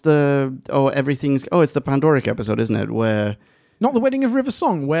 it's the Pandoric episode, isn't it? Where... Not the Wedding of River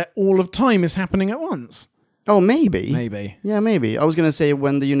Song, where all of time is happening at once. Oh, maybe. Maybe. Yeah, maybe. I was going to say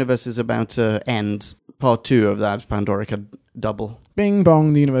when the universe is about to end, part 2 of that Pandorica double. Bing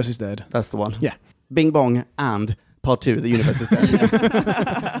bong, the universe is dead. That's the one. Yeah. Bing bong and part 2, the universe is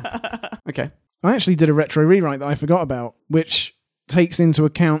dead. Okay. I actually did a retro rewrite that I forgot about, which takes into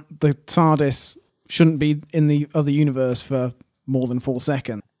account the TARDIS shouldn't be in the other universe for more than 4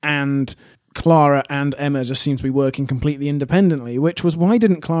 seconds. And Clara and Emma just seem to be working completely independently, which was why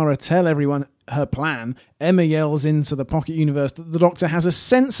didn't Clara tell everyone her plan? Emma yells into the pocket universe that the Doctor has a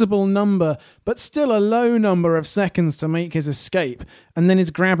sensible number, but still a low number of seconds to make his escape, and then his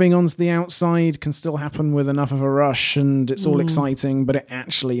grabbing onto the outside can still happen with enough of a rush, and it's all exciting, but it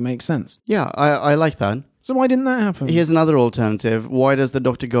actually makes sense. Yeah, I like that. It's So why didn't that happen? Here's another alternative. Why does the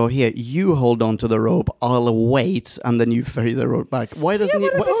doctor go, here, you hold on to the rope, I'll wait, and then you ferry the rope back? Why doesn't he...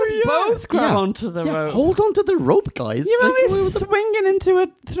 Both grab Yeah. onto the Yeah, rope. hold on to the rope, guys. You're Like, only what was the- swinging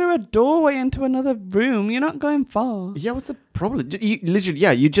through a doorway into another room. You're not going far. Yeah, what's the problem?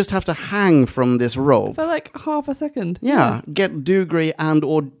 You just have to hang from this rope. For like half a second. Yeah, get Dougray and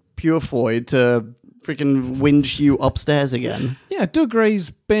or Purefoy to freaking winch you upstairs again. Yeah,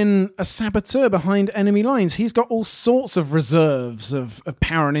 Dougray's been a saboteur behind enemy lines. He's got all sorts of reserves of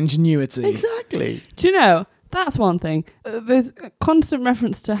power and ingenuity. Exactly. Do you know, that's one thing. There's a constant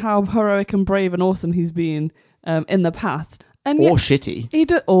reference to how heroic and brave and awesome he's been in the past. And Or yet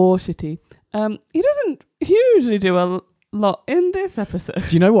shitty. or shitty. He doesn't hugely do a lot in this episode.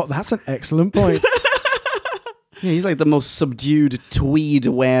 Do you know what? That's an excellent point. Yeah, he's like the most subdued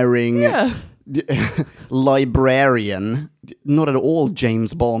tweed-wearing Yeah. librarian. Not at all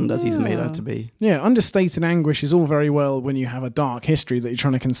James Bond as he's made Yeah. out to be. Yeah, understated anguish is all very well when you have a dark history that you're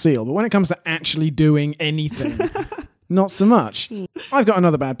trying to conceal, but when it comes to actually doing anything, not so much. I've got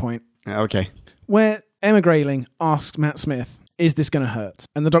another bad point. Okay. Where Emma Grayling asks Matt Smith, is this going to hurt?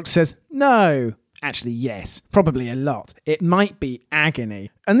 And the doctor says, no. Actually, yes. Probably a lot. It might be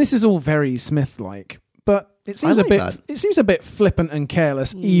agony. And this is all very Smith-like, but it seems like that. it seems a bit flippant and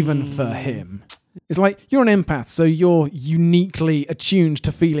careless even for him. It's like, you're an empath, so you're uniquely attuned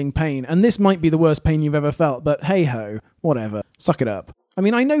to feeling pain, and this might be the worst pain you've ever felt, but hey-ho, whatever. Suck it up. I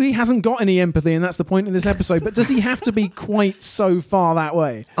mean, I know he hasn't got any empathy, and that's the point in this episode, but does he have to be quite so far that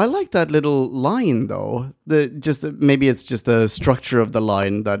way? I like that little line though. Maybe it's just the structure of the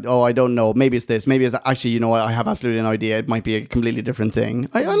line that, oh, I don't know. Maybe it's this. Maybe it's that. Actually, you know what? I have absolutely no idea. It might be a completely different thing.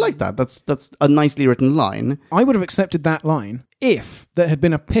 I like that. That's a nicely written line. I would have accepted that line if there had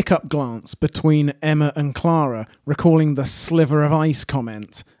been a pickup glance between Emma and Clara, recalling the sliver of ice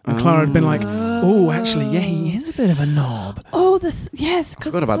comment. And Clara had been like, oh, actually, yeah, he is a bit of a knob. Oh, yes,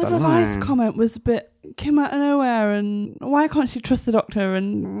 because forgot the about that advice line. comment was came out of nowhere, and why can't she trust the doctor?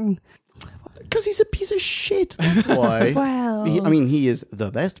 And Because he's a piece of shit. That's why. well, He is the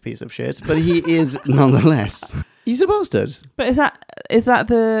best piece of shit, but he is nonetheless. He's a bastard. but is that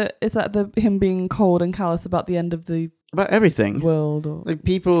the him being cold and callous about the end of the About everything. world, or Like,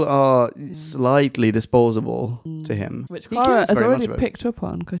 people are slightly disposable to him. which He Clara cares has very already much about it. picked up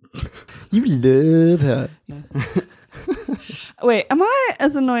on? 'Cause- You love her. Wait, am I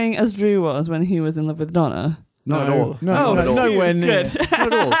as annoying as Drew was when he was in love with Donna? Not at all. No, Oh, not at all. nowhere near. Good.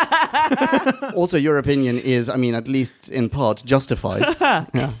 Not at all. Also, your opinion is, at least in part, justified. Yeah.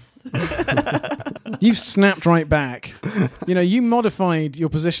 You've snapped right back. You modified your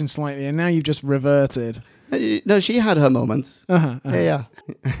position slightly, and now you've just reverted. No, she had her moments. Yeah.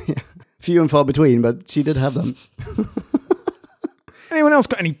 Few and far between, but she did have them. Anyone else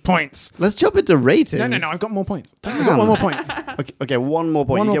got any points? Let's jump into ratings. No, I've got more points. I've Damn. got one more point. Okay, one more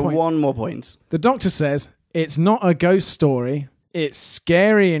point. One You more get point. one more point. The doctor says it's not a ghost story. It's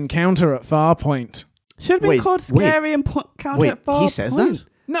Scary Encounter at Farpoint. Should have been Wait, called Scary and Counter Wait, at Far he says Point. that?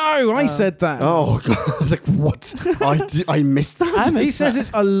 No, I said that. Oh, God. I was like, what? I missed that? He says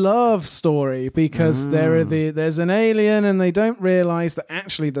it's a love story because there's an alien and they don't realize that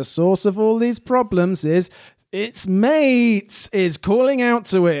actually the source of all these problems is its mates is calling out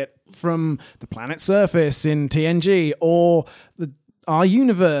to it from the planet's surface in TNG or our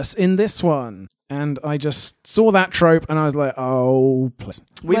universe in this one. And I just saw that trope and I was like, oh, please.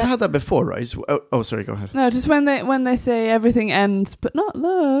 We've Well- had that before, right? Oh, sorry, go ahead. No, just when they say everything ends, but not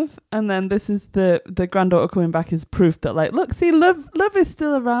love, and then this is the granddaughter coming back is proof that, like, look, see, love is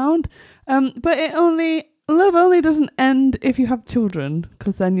still around, but love only doesn't end if you have children,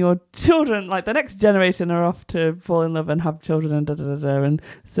 because then your children, like the next generation, are off to fall in love and have children and and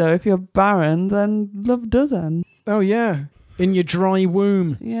so if you're barren, then love does end. Oh, yeah. In your dry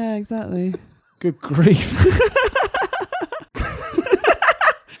womb. Yeah, exactly. Good grief.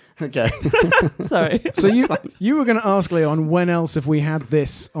 Okay. Sorry. So you were going to ask, Leon, when else have we had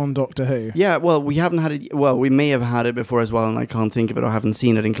this on Doctor Who? Yeah, well, we haven't had it. Well, we may have had it before as well, and I can't think of it or haven't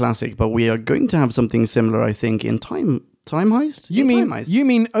seen it in Classic, but we are going to have something similar, I think, in Time Heist? You Time Heist.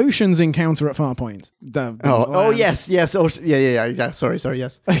 mean Ocean's Encounter at Farpoint? Oh, yes. Oh, yeah. Sorry,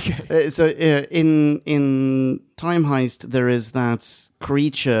 yes. Okay. In Time Heist, there is that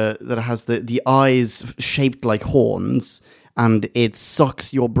creature that has the eyes shaped like horns, and it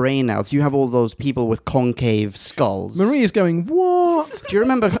sucks your brain out. So you have all those people with concave skulls. Marie is going, what? Do you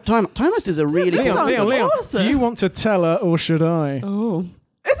remember Time Heist is a really Leon, cool Leon, Leon, awesome. do you want to tell her or should I? Oh.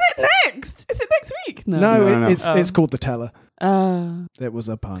 Is it next? Is it next week? No, No. it's called The Teller. It was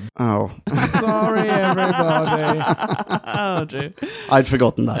a pun. Oh. Sorry, everybody. Oh, Drew. I'd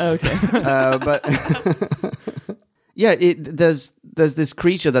forgotten that. Okay. But yeah, there's this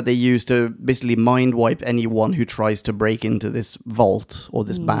creature that they use to basically mind wipe anyone who tries to break into this vault or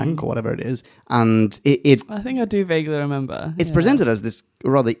this bank or whatever it is. And I think I do vaguely remember. it's presented as this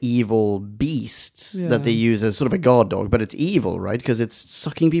rather evil beast that they use as sort of a guard dog, but it's evil, right? Because it's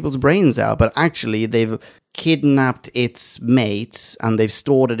sucking people's brains out. But actually, they've kidnapped its mate and they've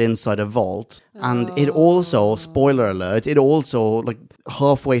stored it inside a vault. And it also, spoiler alert, it also, like,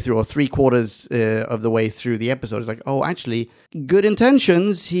 halfway through or 3/4 of the way through the episode, it's like, oh, actually, good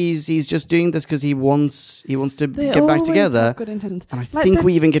intentions. He's just doing this because he wants to get back together. Have good intentions. And I think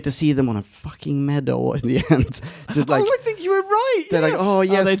we even get to see them on a fucking meadow in the end. Just like, I think you were right. they're like, oh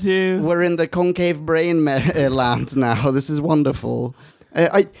yes, they do. We're in the concave brain land now. This is wonderful.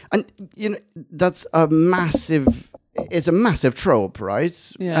 And you know, that's a massive. It's a massive trope,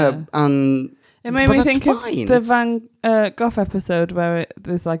 right? Yeah. And it made but me that's think fine. of the Van Gogh episode where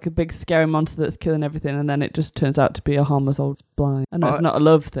there's like a big scary monster that's killing everything, and then it just turns out to be a harmless old blind. And it's not a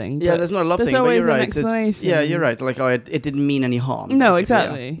love thing. Yeah, there's not a love there's thing, but always you're an right. explanation. Yeah, you're right. Like, it didn't mean any harm. No, basically.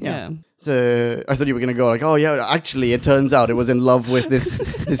 exactly. Yeah. So I thought you were going to go like, oh yeah, actually, it turns out it was in love with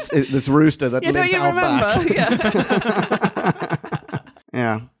this rooster that Yeah, lives don't you out remember? back.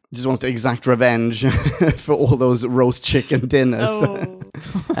 Yeah, just wants to exact revenge for all those roast chicken dinners. Oh.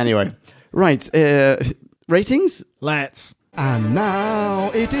 Anyway, right, ratings? Let's. And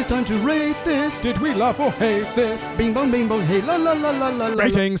now it is time to rate this. Did we love or hate this? Bing bong, hey, la la la la la la.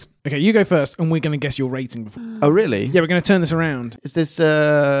 Ratings. Okay, you go first, and we're going to guess your rating before. Oh really? Yeah, we're going to turn this around. Is this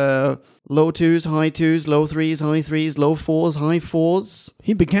low 2s, high 2s, low 3s, high 3s, low 4s, high 4s?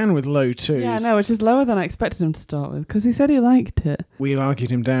 He began with low 2s. Yeah, no, which is lower than I expected him to start with, because he said he liked it. We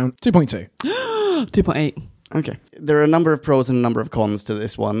argued him down. 2.2. 2.8. Okay. There are a number of pros and a number of cons to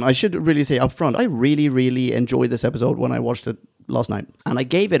this one. I should really say up front, I really, really enjoyed this episode when I watched it last night. And I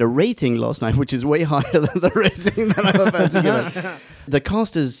gave it a rating last night, which is way higher than the rating that I'm about to give it. The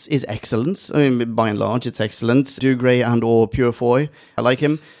cast is excellent. I mean, by and large, it's excellent. Dougray and or Purefoy, I like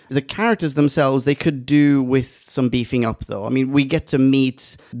him. The characters themselves, they could do with some beefing up, though. I mean, we get to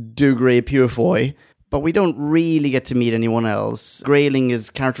meet Dougray Purefoy, but we don't really get to meet anyone else. Grayling is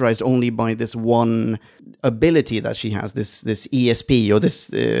characterized only by this one ability that she has, this ESP, or this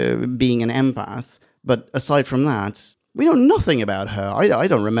being an empath. But aside from that, we know nothing about her. I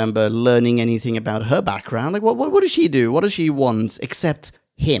don't remember learning anything about her background. Like, what does she do? What does she want except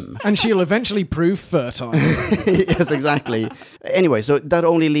him? And she'll eventually prove fertile. Yes, exactly. Anyway, so that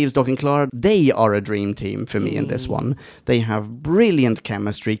only leaves Doc and Clara. They are a dream team for me in this one. They have brilliant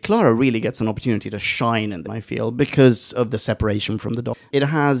chemistry. Clara really gets an opportunity to shine, I feel, because of the separation from the Doc. It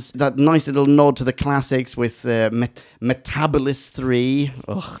has that nice little nod to the classics with Metabolist 3,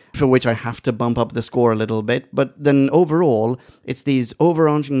 for which I have to bump up the score a little bit. But then overall, it's these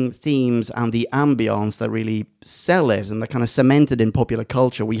overarching themes and the ambience that really sell it and that kind of cemented in popular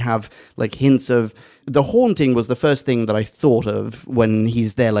culture. We have like hints of The Haunting was the first thing that I thought of when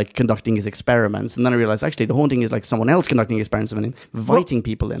he's there like conducting his experiments, and then I realized actually The Haunting is like someone else conducting experiments and inviting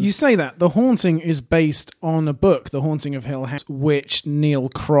people in. You say that. The Haunting is based on a book, The Haunting of Hill House, which Neil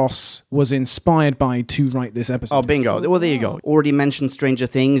Cross was inspired by to write this episode. Oh, bingo. Well, there you go. Already mentioned Stranger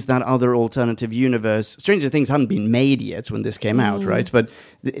Things, that other alternative universe. Stranger Things hadn't been made yet when this came out, right? But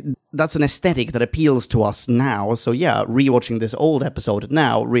that's an aesthetic that appeals to us now. So yeah, rewatching this old episode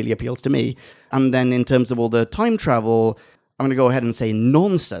now really appeals to me. And then in terms of all the time travel, I'm going to go ahead and say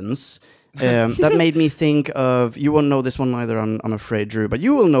nonsense. That made me think of, you won't know this one either, I'm afraid, Drew, but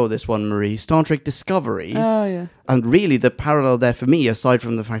you will know this one, Marie, Star Trek Discovery. Oh, yeah. And really the parallel there for me, aside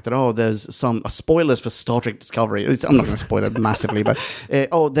from the fact that, there's some spoilers for Star Trek Discovery. I'm not going to spoil it massively, but,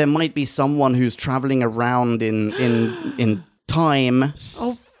 there might be someone who's traveling around in time.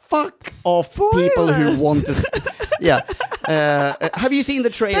 Oh, fuck off, people who want to... Yeah. Have you seen the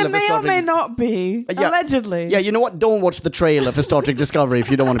trailer for Star Trek? There may or may not be, allegedly. Yeah, you know what? Don't watch the trailer for Star Trek Discovery if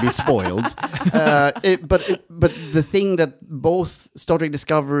you don't want to be spoiled. But the thing that both Star Trek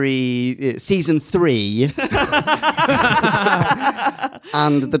Discovery Season 3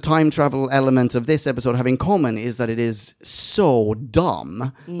 and the time travel element of this episode have in common is that it is so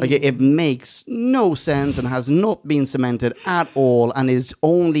dumb. Like it makes no sense and has not been cemented at all and is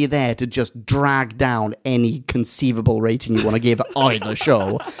only there to just drag down any conceivable rating you want to give either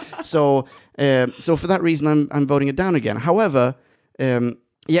show. So for that reason, I'm voting it down again. However,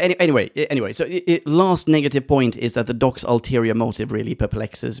 anyway, so last negative point is that the Doc's ulterior motive really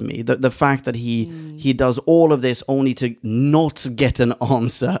perplexes me. The fact that he does all of this only to not get an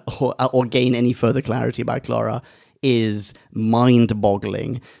answer or gain any further clarity about Clara is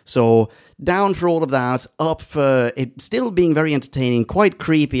mind-boggling. So down for all of that, up for it still being very entertaining, quite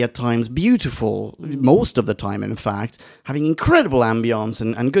creepy at times, beautiful most of the time, in fact, having incredible ambience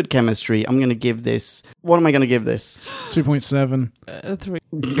and good chemistry. I'm going to give this... What am I going to give this? 2.7. 3.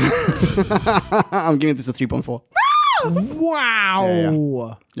 I'm giving this a 3.4.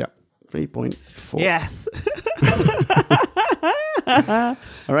 Wow. Yeah. 3.4. Yes.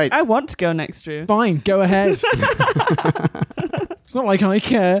 All right. I want to go next, Drew. Fine, go ahead. It's not like I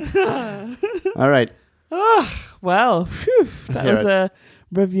care. All right. Well, phew, that was a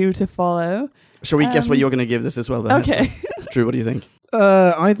review to follow. Shall we guess what you're going to give this as well? Then? Okay. Drew, what do you think?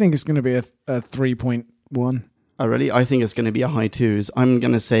 I think it's going to be a 3.1. Oh, really? I think it's going to be a high 2s. I'm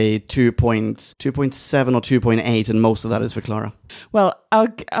going to say 2.7 or 2.8, and most of that is for Clara. Well, I'll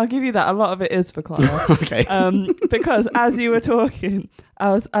give you that. A lot of it is for Clara. Okay. Because as you were talking,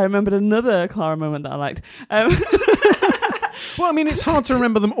 I remembered another Clara moment that I liked. Well, I mean, it's hard to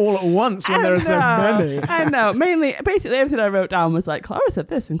remember them all at once when there are so many. I know. Basically, everything I wrote down was like, Clara said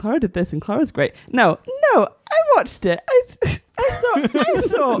this, and Clara did this, and Clara's great. No, I watched it. I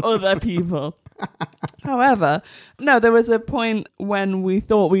saw other people. However, no, there was a point when we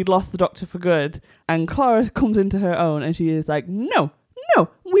thought we'd lost the Doctor for good, and Clara comes into her own, and she is like, no,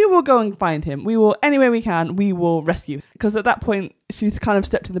 we will go and find him. We will, any way we can, we will rescue. Because at that point, she's kind of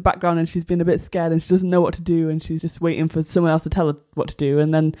stepped in the background and she's been a bit scared and she doesn't know what to do and she's just waiting for someone else to tell her what to do.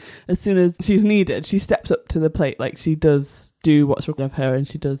 And then as soon as she's needed, she steps up to the plate. Like, she does do what's required of her, and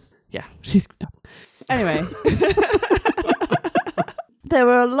she does, she's... Anyway... There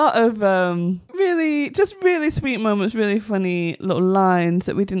were a lot of really sweet moments, really funny little lines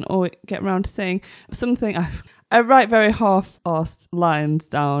that we didn't always get around to saying. Something I write very half-arsed lines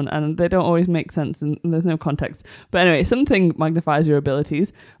down, and they don't always make sense, and there's no context. But anyway, something magnifies your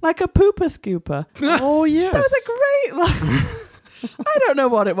abilities, like a pooper scooper. Oh, yes. That was a great line. I don't know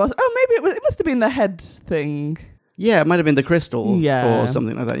what it was. Oh, maybe it must have been the head thing. Yeah, it might have been the crystal Yeah. or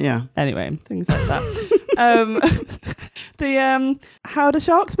something like that, yeah. Anyway, things like that. How do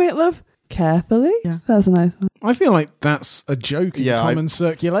sharks make love? Carefully. Yeah. That's a nice one. I feel like that's a joke in common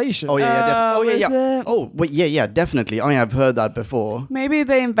circulation. Oh, yeah. Is it? Oh, wait, yeah, definitely. I have heard that before. Maybe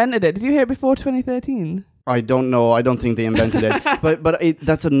they invented it. Did you hear it before 2013? I don't know. I don't think they invented it. But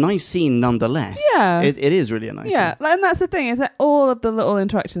that's a nice scene nonetheless. Yeah. It is really a nice Yeah, scene. and that's the thing, is that all of the little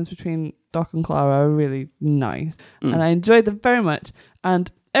interactions between Doc and Clara are really nice. And I enjoyed them very much.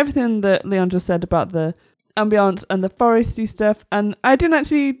 And everything that Leon just said about the ambience and the foresty stuff, and I didn't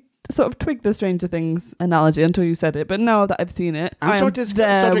actually sort of twig the Stranger Things analogy until you said it, but now that I've seen it, And I Star am Trek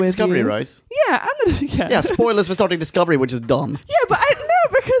there with Discovery, you. right? Yeah, Yeah, spoilers for Star Trek Discovery, which is dumb. Yeah, but I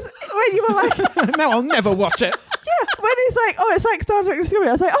know, because when you were like, No, I'll never watch it. yeah, when he's like, oh, it's like Star Trek Discovery,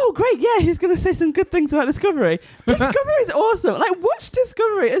 I was like, oh, great, yeah, he's going to say some good things about Discovery. Discovery's awesome. Like, watch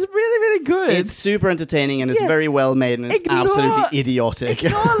Discovery. It's really, really good. It's super entertaining and it's Yeah. very well made and it's absolutely idiotic.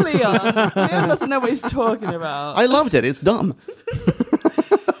 Ignore Leon. Leon doesn't know what he's talking about. I loved it. It's dumb.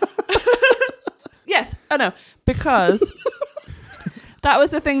 Yes, I know, because that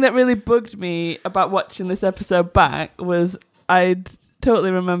was the thing that really bugged me about watching this episode back, was I'd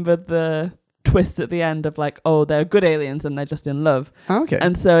totally remembered the twist at the end of like, oh, they're good aliens and they're just in love. Okay.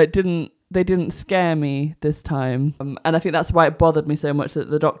 And so they didn't scare me this time. And I think that's why it bothered me so much that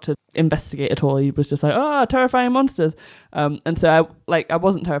the Doctor investigate at all. He was just like, terrifying monsters. And so I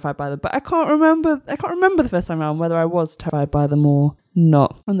wasn't terrified by them, but I can't remember the first time around whether I was terrified by them or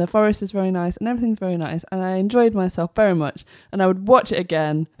not. And the forest is very nice and everything's very nice. And I enjoyed myself very much and I would watch it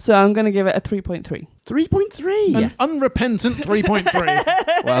again. So I'm going to give it a 3.3. 3.3. An unrepentant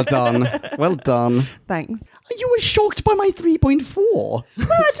 3.3. Well done. Well done. Thanks. You were shocked by my 3.4. Well,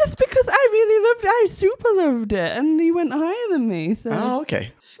 just because I super loved it and he went higher than me. So. Oh,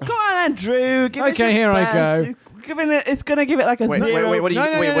 okay. Come on then, Drew. Give it Okay, your here I best. It's going to give it like a Wait, 0. what do you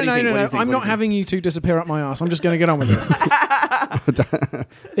No, think? I'm not having you two disappear up my arse. I'm just going to get on with this.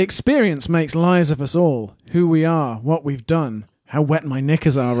 Experience makes lies of us all. Who we are, what we've done. How wet my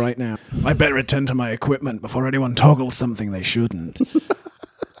knickers are right now. I better attend to my equipment before anyone toggles something they shouldn't.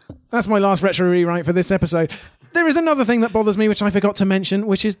 That's my last retro rewrite for this episode. There is another thing that bothers me, which I forgot to mention,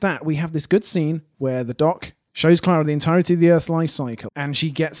 which is that we have this good scene where the Doc shows Clara the entirety of the Earth's life cycle, and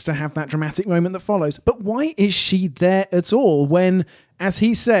she gets to have that dramatic moment that follows. But why is she there at all when, as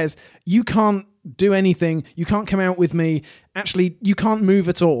he says, you can't do anything, you can't come out with me, actually, you can't move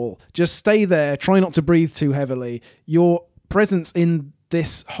at all. Just stay there, try not to breathe too heavily. Your presence in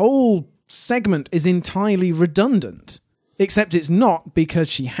this whole segment is entirely redundant. Except it's not, because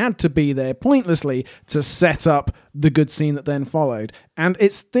she had to be there pointlessly to set up the good scene that then followed. And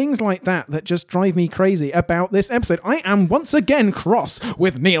it's things like that that just drive me crazy about this episode. I am once again cross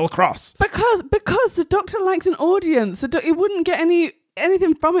with Neil Cross. Because the Doctor likes an audience. He wouldn't get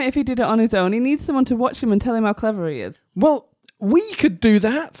anything from it if he did it on his own. He needs someone to watch him and tell him how clever he is. Well, we could do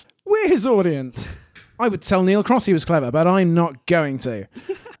that. We're his audience. I would tell Neil Cross he was clever, but I'm not going to.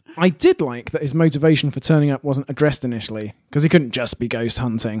 I did like that his motivation for turning up wasn't addressed initially, because he couldn't just be ghost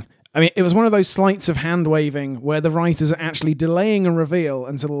hunting. I mean, it was one of those sleights of hand-waving where the writers are actually delaying a reveal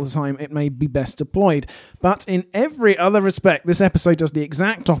until the time it may be best deployed. But in every other respect, this episode does the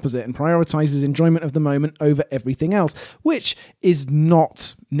exact opposite and prioritises enjoyment of the moment over everything else, which is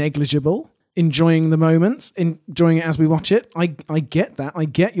not negligible. Enjoying the moments, enjoying it as we watch it. I get that. I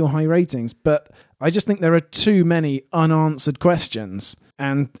get your high ratings, but I just think there are too many unanswered questions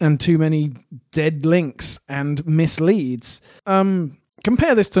and too many dead links and misleads.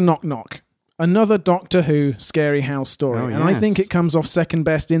 Compare this to Knock Knock, another Doctor Who scary house story, and I think it comes off second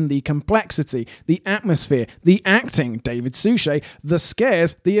best in the complexity, the atmosphere, the acting, David Suchet, the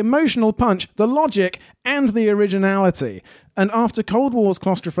scares, the emotional punch, the logic, and the originality. And after Cold War's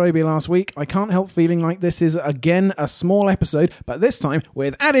claustrophobia last week, I can't help feeling like this is again a small episode, but this time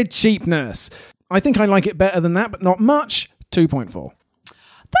with added cheapness. I think I like it better than that, but not much. 2.4.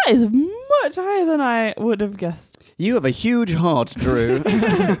 That is much higher than I would have guessed. You have a huge heart, Drew.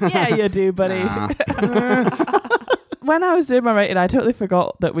 Yeah, you do, buddy. When I was doing my rating, I totally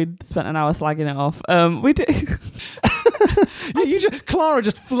forgot that we'd spent an hour slagging it off. We did. Clara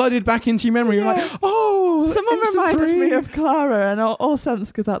just flooded back into your memory. You're like, oh, someone reminded 3. me of Clara, and all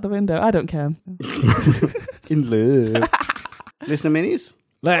sense goes out the window. I don't care. In love. Listener minis?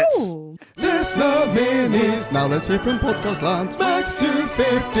 Let's. Ooh. Listener minis. Now let's hear from Podcast Land. Max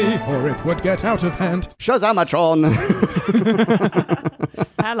 250, Or it would get out of hand. Shazamatron.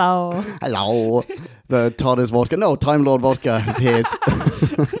 Hello. Hello. The Todd is vodka. No, Time Lord vodka is here.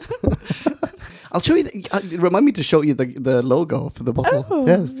 I'll show you. Remind me to show you the logo for the bottle. Oh,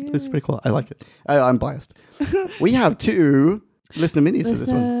 yes, yeah. it's pretty cool. I like it. I'm biased. We have 2 listener minis for this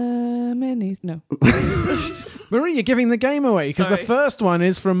one. Minis. No. Marie, you're giving the game away because the Sorry. first one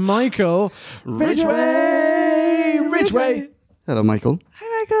is from Michael Ridgway. Hello, Michael. Hi,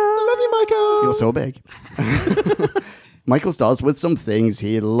 Michael. Love you, Michael. You're so big. Michael starts with some things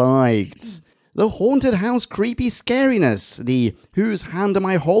he liked. The haunted house creepy scariness. The Whose Hand Am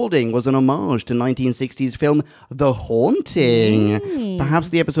I Holding was an homage to 1960s film The Haunting. Perhaps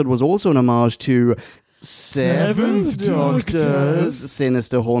the episode was also an homage to Seventh Doctor's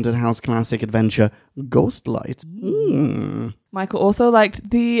sinister haunted house classic adventure Ghostlight. Michael also liked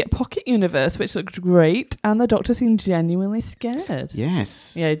the Pocket Universe, which looked great, and the Doctor seemed genuinely scared.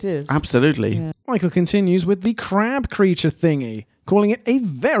 Yes. Yeah, he did. Absolutely. Yeah. Michael continues with the crab creature thingy, calling it a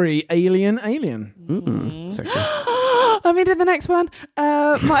very alien. Sexy. I mean, in the next one,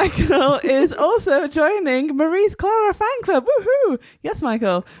 Michael is also joining Marie's Clara fan club. Woohoo! Yes,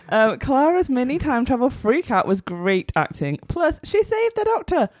 Michael. Clara's mini time travel freakout was great acting. Plus, she saved the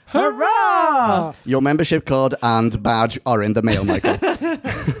Doctor. Hurrah! Your membership card and badge are in the mail, Michael.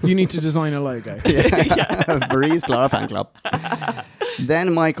 You need to design a logo. Breeze Clara fan club.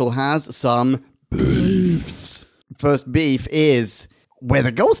 Then Michael has some beefs. First beef is, we're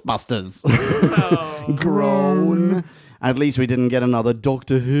the Ghostbusters. Groan. At least we didn't get another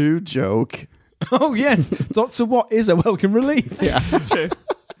Doctor Who joke. Oh, yes. Doctor What is a welcome relief. Yeah. True.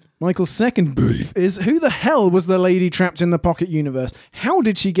 Michael's second beef is, who the hell was the lady trapped in the Pocket Universe? How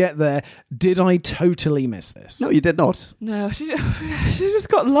did she get there? Did I totally miss this? No, you did not. No, she just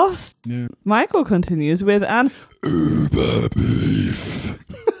got lost. Yeah. Michael continues with an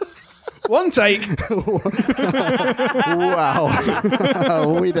One take.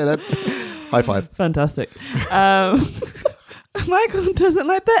 Wow. We did it. High five. fantastic. Michael doesn't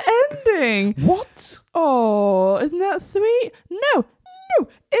like the ending. What? Oh, isn't that sweet? No,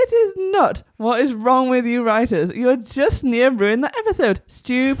 it is not. What is wrong with you writers? You're just near ruining that episode.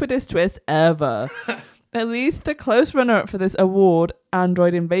 Stupidest twist ever. At least the close runner-up for this award,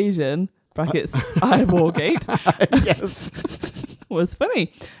 Android Invasion, brackets, Eyewargate, Yes. was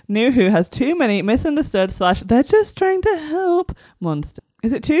funny. New Who has too many misunderstood / they're just trying to help monsters.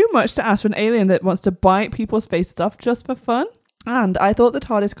 Is it too much to ask for an alien that wants to bite people's faces off just for fun? And I thought the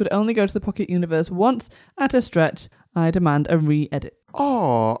TARDIS could only go to the Pocket Universe once at a stretch. I demand a re-edit.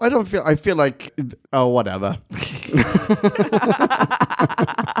 Oh, I feel like, oh, whatever.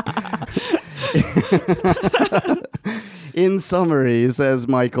 In summary, says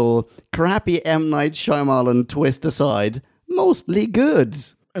Michael, crappy M. Night Shyamalan twist aside, mostly good.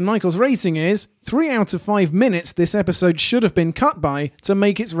 And Michael's rating is 3 out of 5 minutes this episode should have been cut by to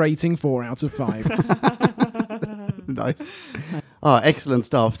make its rating 4 out of 5. Nice. Oh, excellent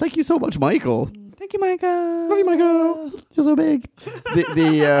stuff. Thank you so much, Michael. Thank you, Michael. Love you, Michael. You're so big.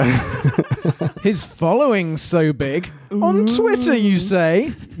 His following's so big. On Twitter, you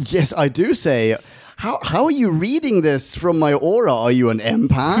say? Yes, I do say. How are you reading this from my aura? Are you an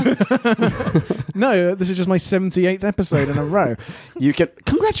empath? No, this is just my 78th episode in a row. You can...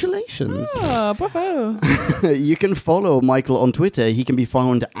 Congratulations. Oh, bravo. You can follow Michael on Twitter. He can be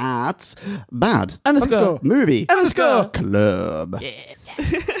found at bad Underscore. movie Underscore. club. Yes.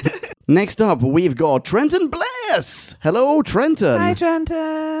 Next up, we've got Trenton Bless. Hello, Trenton. Hi,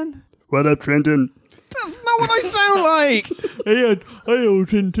 Trenton. What up, Trenton? That's not what I sound like. Hey,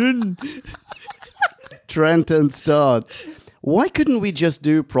 Trenton. Trenton starts. Why couldn't we just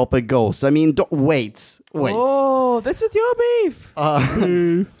do proper ghosts? I mean, wait. Oh, this was your beef.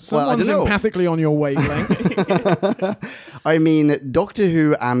 Someone's know. empathically on your wavelength. I mean, Doctor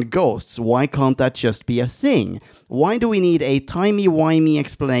Who and ghosts, why can't that just be a thing? Why do we need a timey-wimey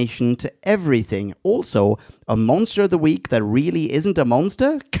explanation to everything? Also, a monster of the week that really isn't a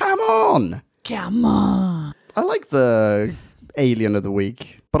monster? Come on! Come on. I like the alien of the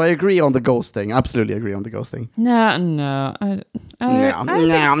week. But I agree on the ghost thing. Absolutely agree on the ghost thing. No. No. It's a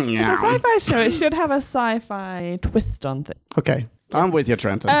sci-fi show. It should have a sci-fi twist on things. Okay. I'm with you,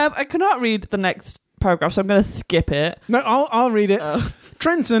 Trenton. I cannot read the next paragraph, so I'm going to skip it. No, I'll read it. Oh.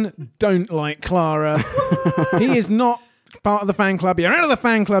 Trenton don't like Clara. He is not part of the fan club. You're out of the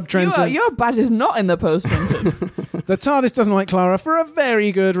fan club, Trenton. Your badge is not in the post, Trenton. The TARDIS doesn't like Clara for a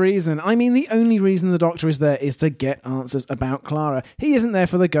very good reason. I mean, the only reason the Doctor is there is to get answers about Clara. He isn't there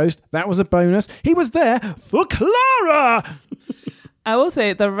for the ghost. That was a bonus. He was there for Clara! I will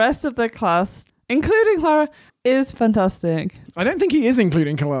say the rest of the cast, including Clara, is fantastic. I don't think he is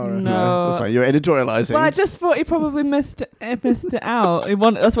including Clara. No. That's right. You're editorializing. Well, I just thought he probably missed it out.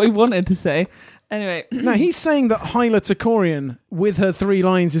 That's what he wanted to say. Anyway. No, he's saying that Hyla Tokorian, with her 3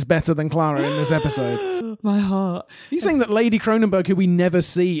 lines, is better than Clara in this episode. My heart. He's saying that Lady Cronenberg, who we never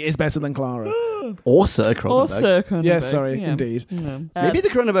see, is better than Clara. Or Sir Cronenberg. Or Sir Cronenberg. Yes, sorry, indeed. Yeah. Maybe the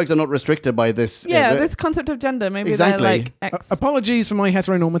Cronenbergs are not restricted by this. This concept of gender. Maybe Exactly. they're like X. Apologies for my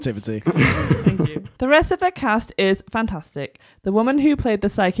heteronormativity. Thank you. The rest of the cast is fantastic. The woman who played the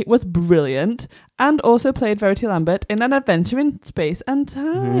psychic was brilliant and also played Verity Lambert in An Adventure in Space and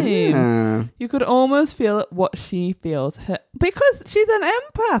Time. Yeah. You could almost feel what she feels. Because she's an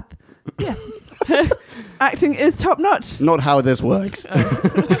empath. Yes. Acting is top notch. Not how this works.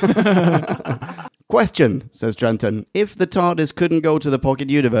 Question, says Trenton. If the TARDIS couldn't go to the Pocket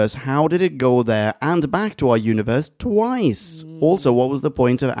Universe, how did it go there and back to our universe twice? Also, what was the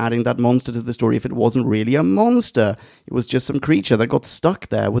point of adding that monster to the story if it wasn't really a monster? It was just some creature that got stuck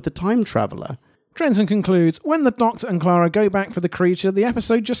there with the time traveler. Trenton concludes, when the Doctor and Clara go back for the creature, the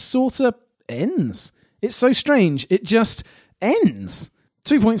episode just sort of ends. It's so strange. It just ends.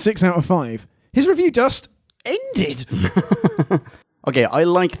 2.6 out of 5. His review just ended. Okay, I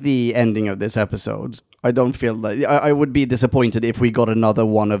like the ending of this episode. I don't feel like... I would be disappointed if we got another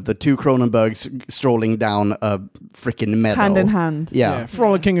one of the 2 Cronenbergs strolling down a freaking meadow. Hand in hand. Yeah.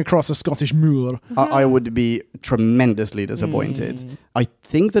 Frolicking across a Scottish moor. I would be tremendously disappointed. I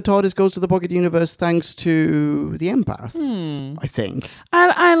think the TARDIS goes to the Pocket Universe thanks to the empath. I think.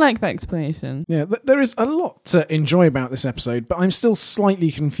 I like that explanation. Yeah, there is a lot to enjoy about this episode, but I'm still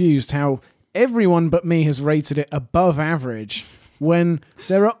slightly confused how everyone but me has rated it above average when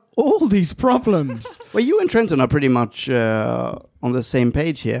there are all these problems. Well, you and Trenton are pretty much on the same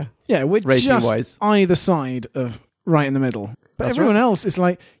page here. Yeah, we're Rating-wise. just either side of right in the middle. But That's everyone right. else is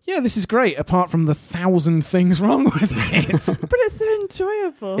like, yeah, this is great, apart from the 1,000 things wrong with it. But it's so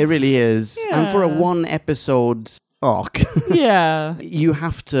enjoyable. It really is. And for a Yeah. 1-episode arc, Yeah. you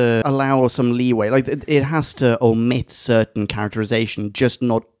have to allow some leeway. Like, it has to omit certain characterization, just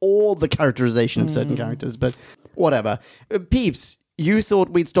not all the characterization of certain characters, but whatever. Peeps, you thought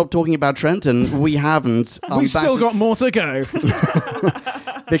we'd stop talking about Trenton. We haven't. We've still got more to go.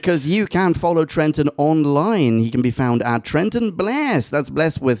 Because you can follow Trenton online. He can be found at Trenton Bless. That's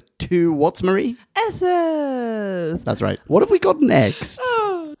Bless with 2 what's, Marie? S's. That's right. What have we got next?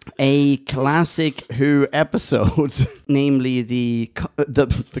 Oh. A classic Who episode, namely the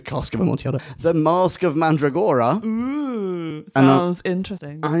Cask of Amontillado, the Mask of Mandragora. Ooh. And Sounds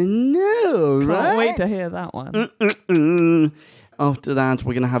interesting. I know, Can't right? wait to hear that one. After that,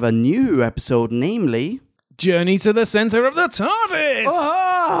 we're going to have a new episode, namely... Journey to the centre of the TARDIS!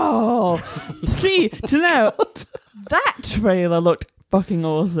 Oh! See, do you know, that trailer looked fucking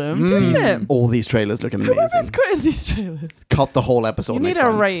awesome, didn't it? All these trailers look amazing. Whoever's cutting these trailers, Cut the whole episode you next need a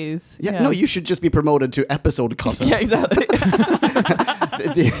time. raise. Yeah, no, you should just be promoted to episode cutter. Yeah, exactly.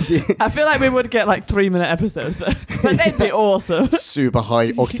 I feel like we would get like 3-minute episodes though. But they'd be awesome. Super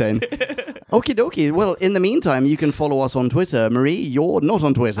high octane. Okie dokie. Well, in the meantime, you can follow us on Twitter. Marie, you're not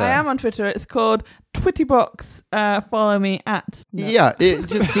on Twitter. I am on Twitter. It's called Twittybox. Follow me at. No. Yeah,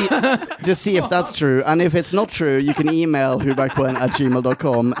 just see if that's true. And if it's not true, you can email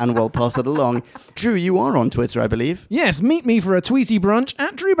whobackwhen@gmail.com and we'll pass it along. Drew, you are on Twitter, I believe. Yes, meet me for a Tweety brunch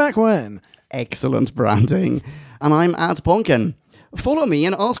at Drew Backwhen. Excellent branding. And I'm at Ponkin. Follow me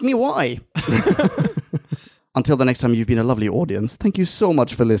and ask me why. Until the next time, you've been a lovely audience. Thank you so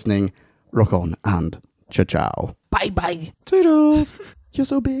much for listening. Rock on and ciao. Bye. Toodles. You're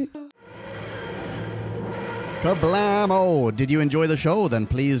so big. Kablamo! Did you enjoy the show? Then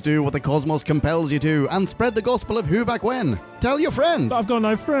please do what the cosmos compels you to and spread the gospel of Who Back When. Tell your friends. But I've got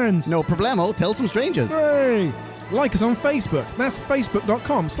no friends. No problemo. Tell some strangers. Hey! Like us on Facebook. That's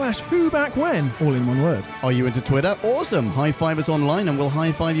facebook.com/whobackwhen. All in one word. Are you into Twitter? Awesome! High five us online and we'll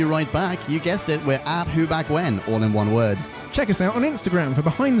high five you right back. You guessed it, we're at Who Back When, all in one word. Check us out on Instagram for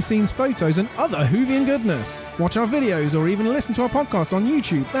behind-the-scenes photos and other Whovian goodness. Watch our videos or even listen to our podcast on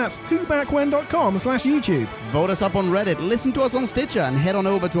YouTube. That's whobackwhen.com/YouTube. Vote us up on Reddit, listen to us on Stitcher, and head on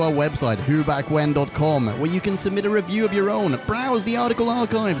over to our website, whobackwhen.com, where you can submit a review of your own, browse the article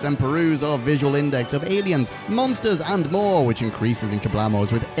archives, and peruse our visual index of aliens, monsters, and more, which increases in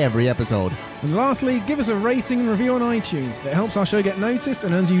kablamos with every episode. And lastly, give us a rating and review on iTunes. It helps our show get noticed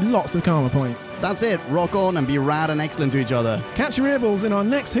and earns you lots of karma points. That's it. Rock on and be rad and excellent to each other. Catch your earballs in our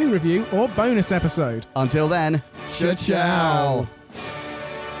next Who review or bonus episode. Until then, Ciao.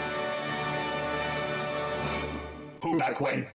 Who Back When?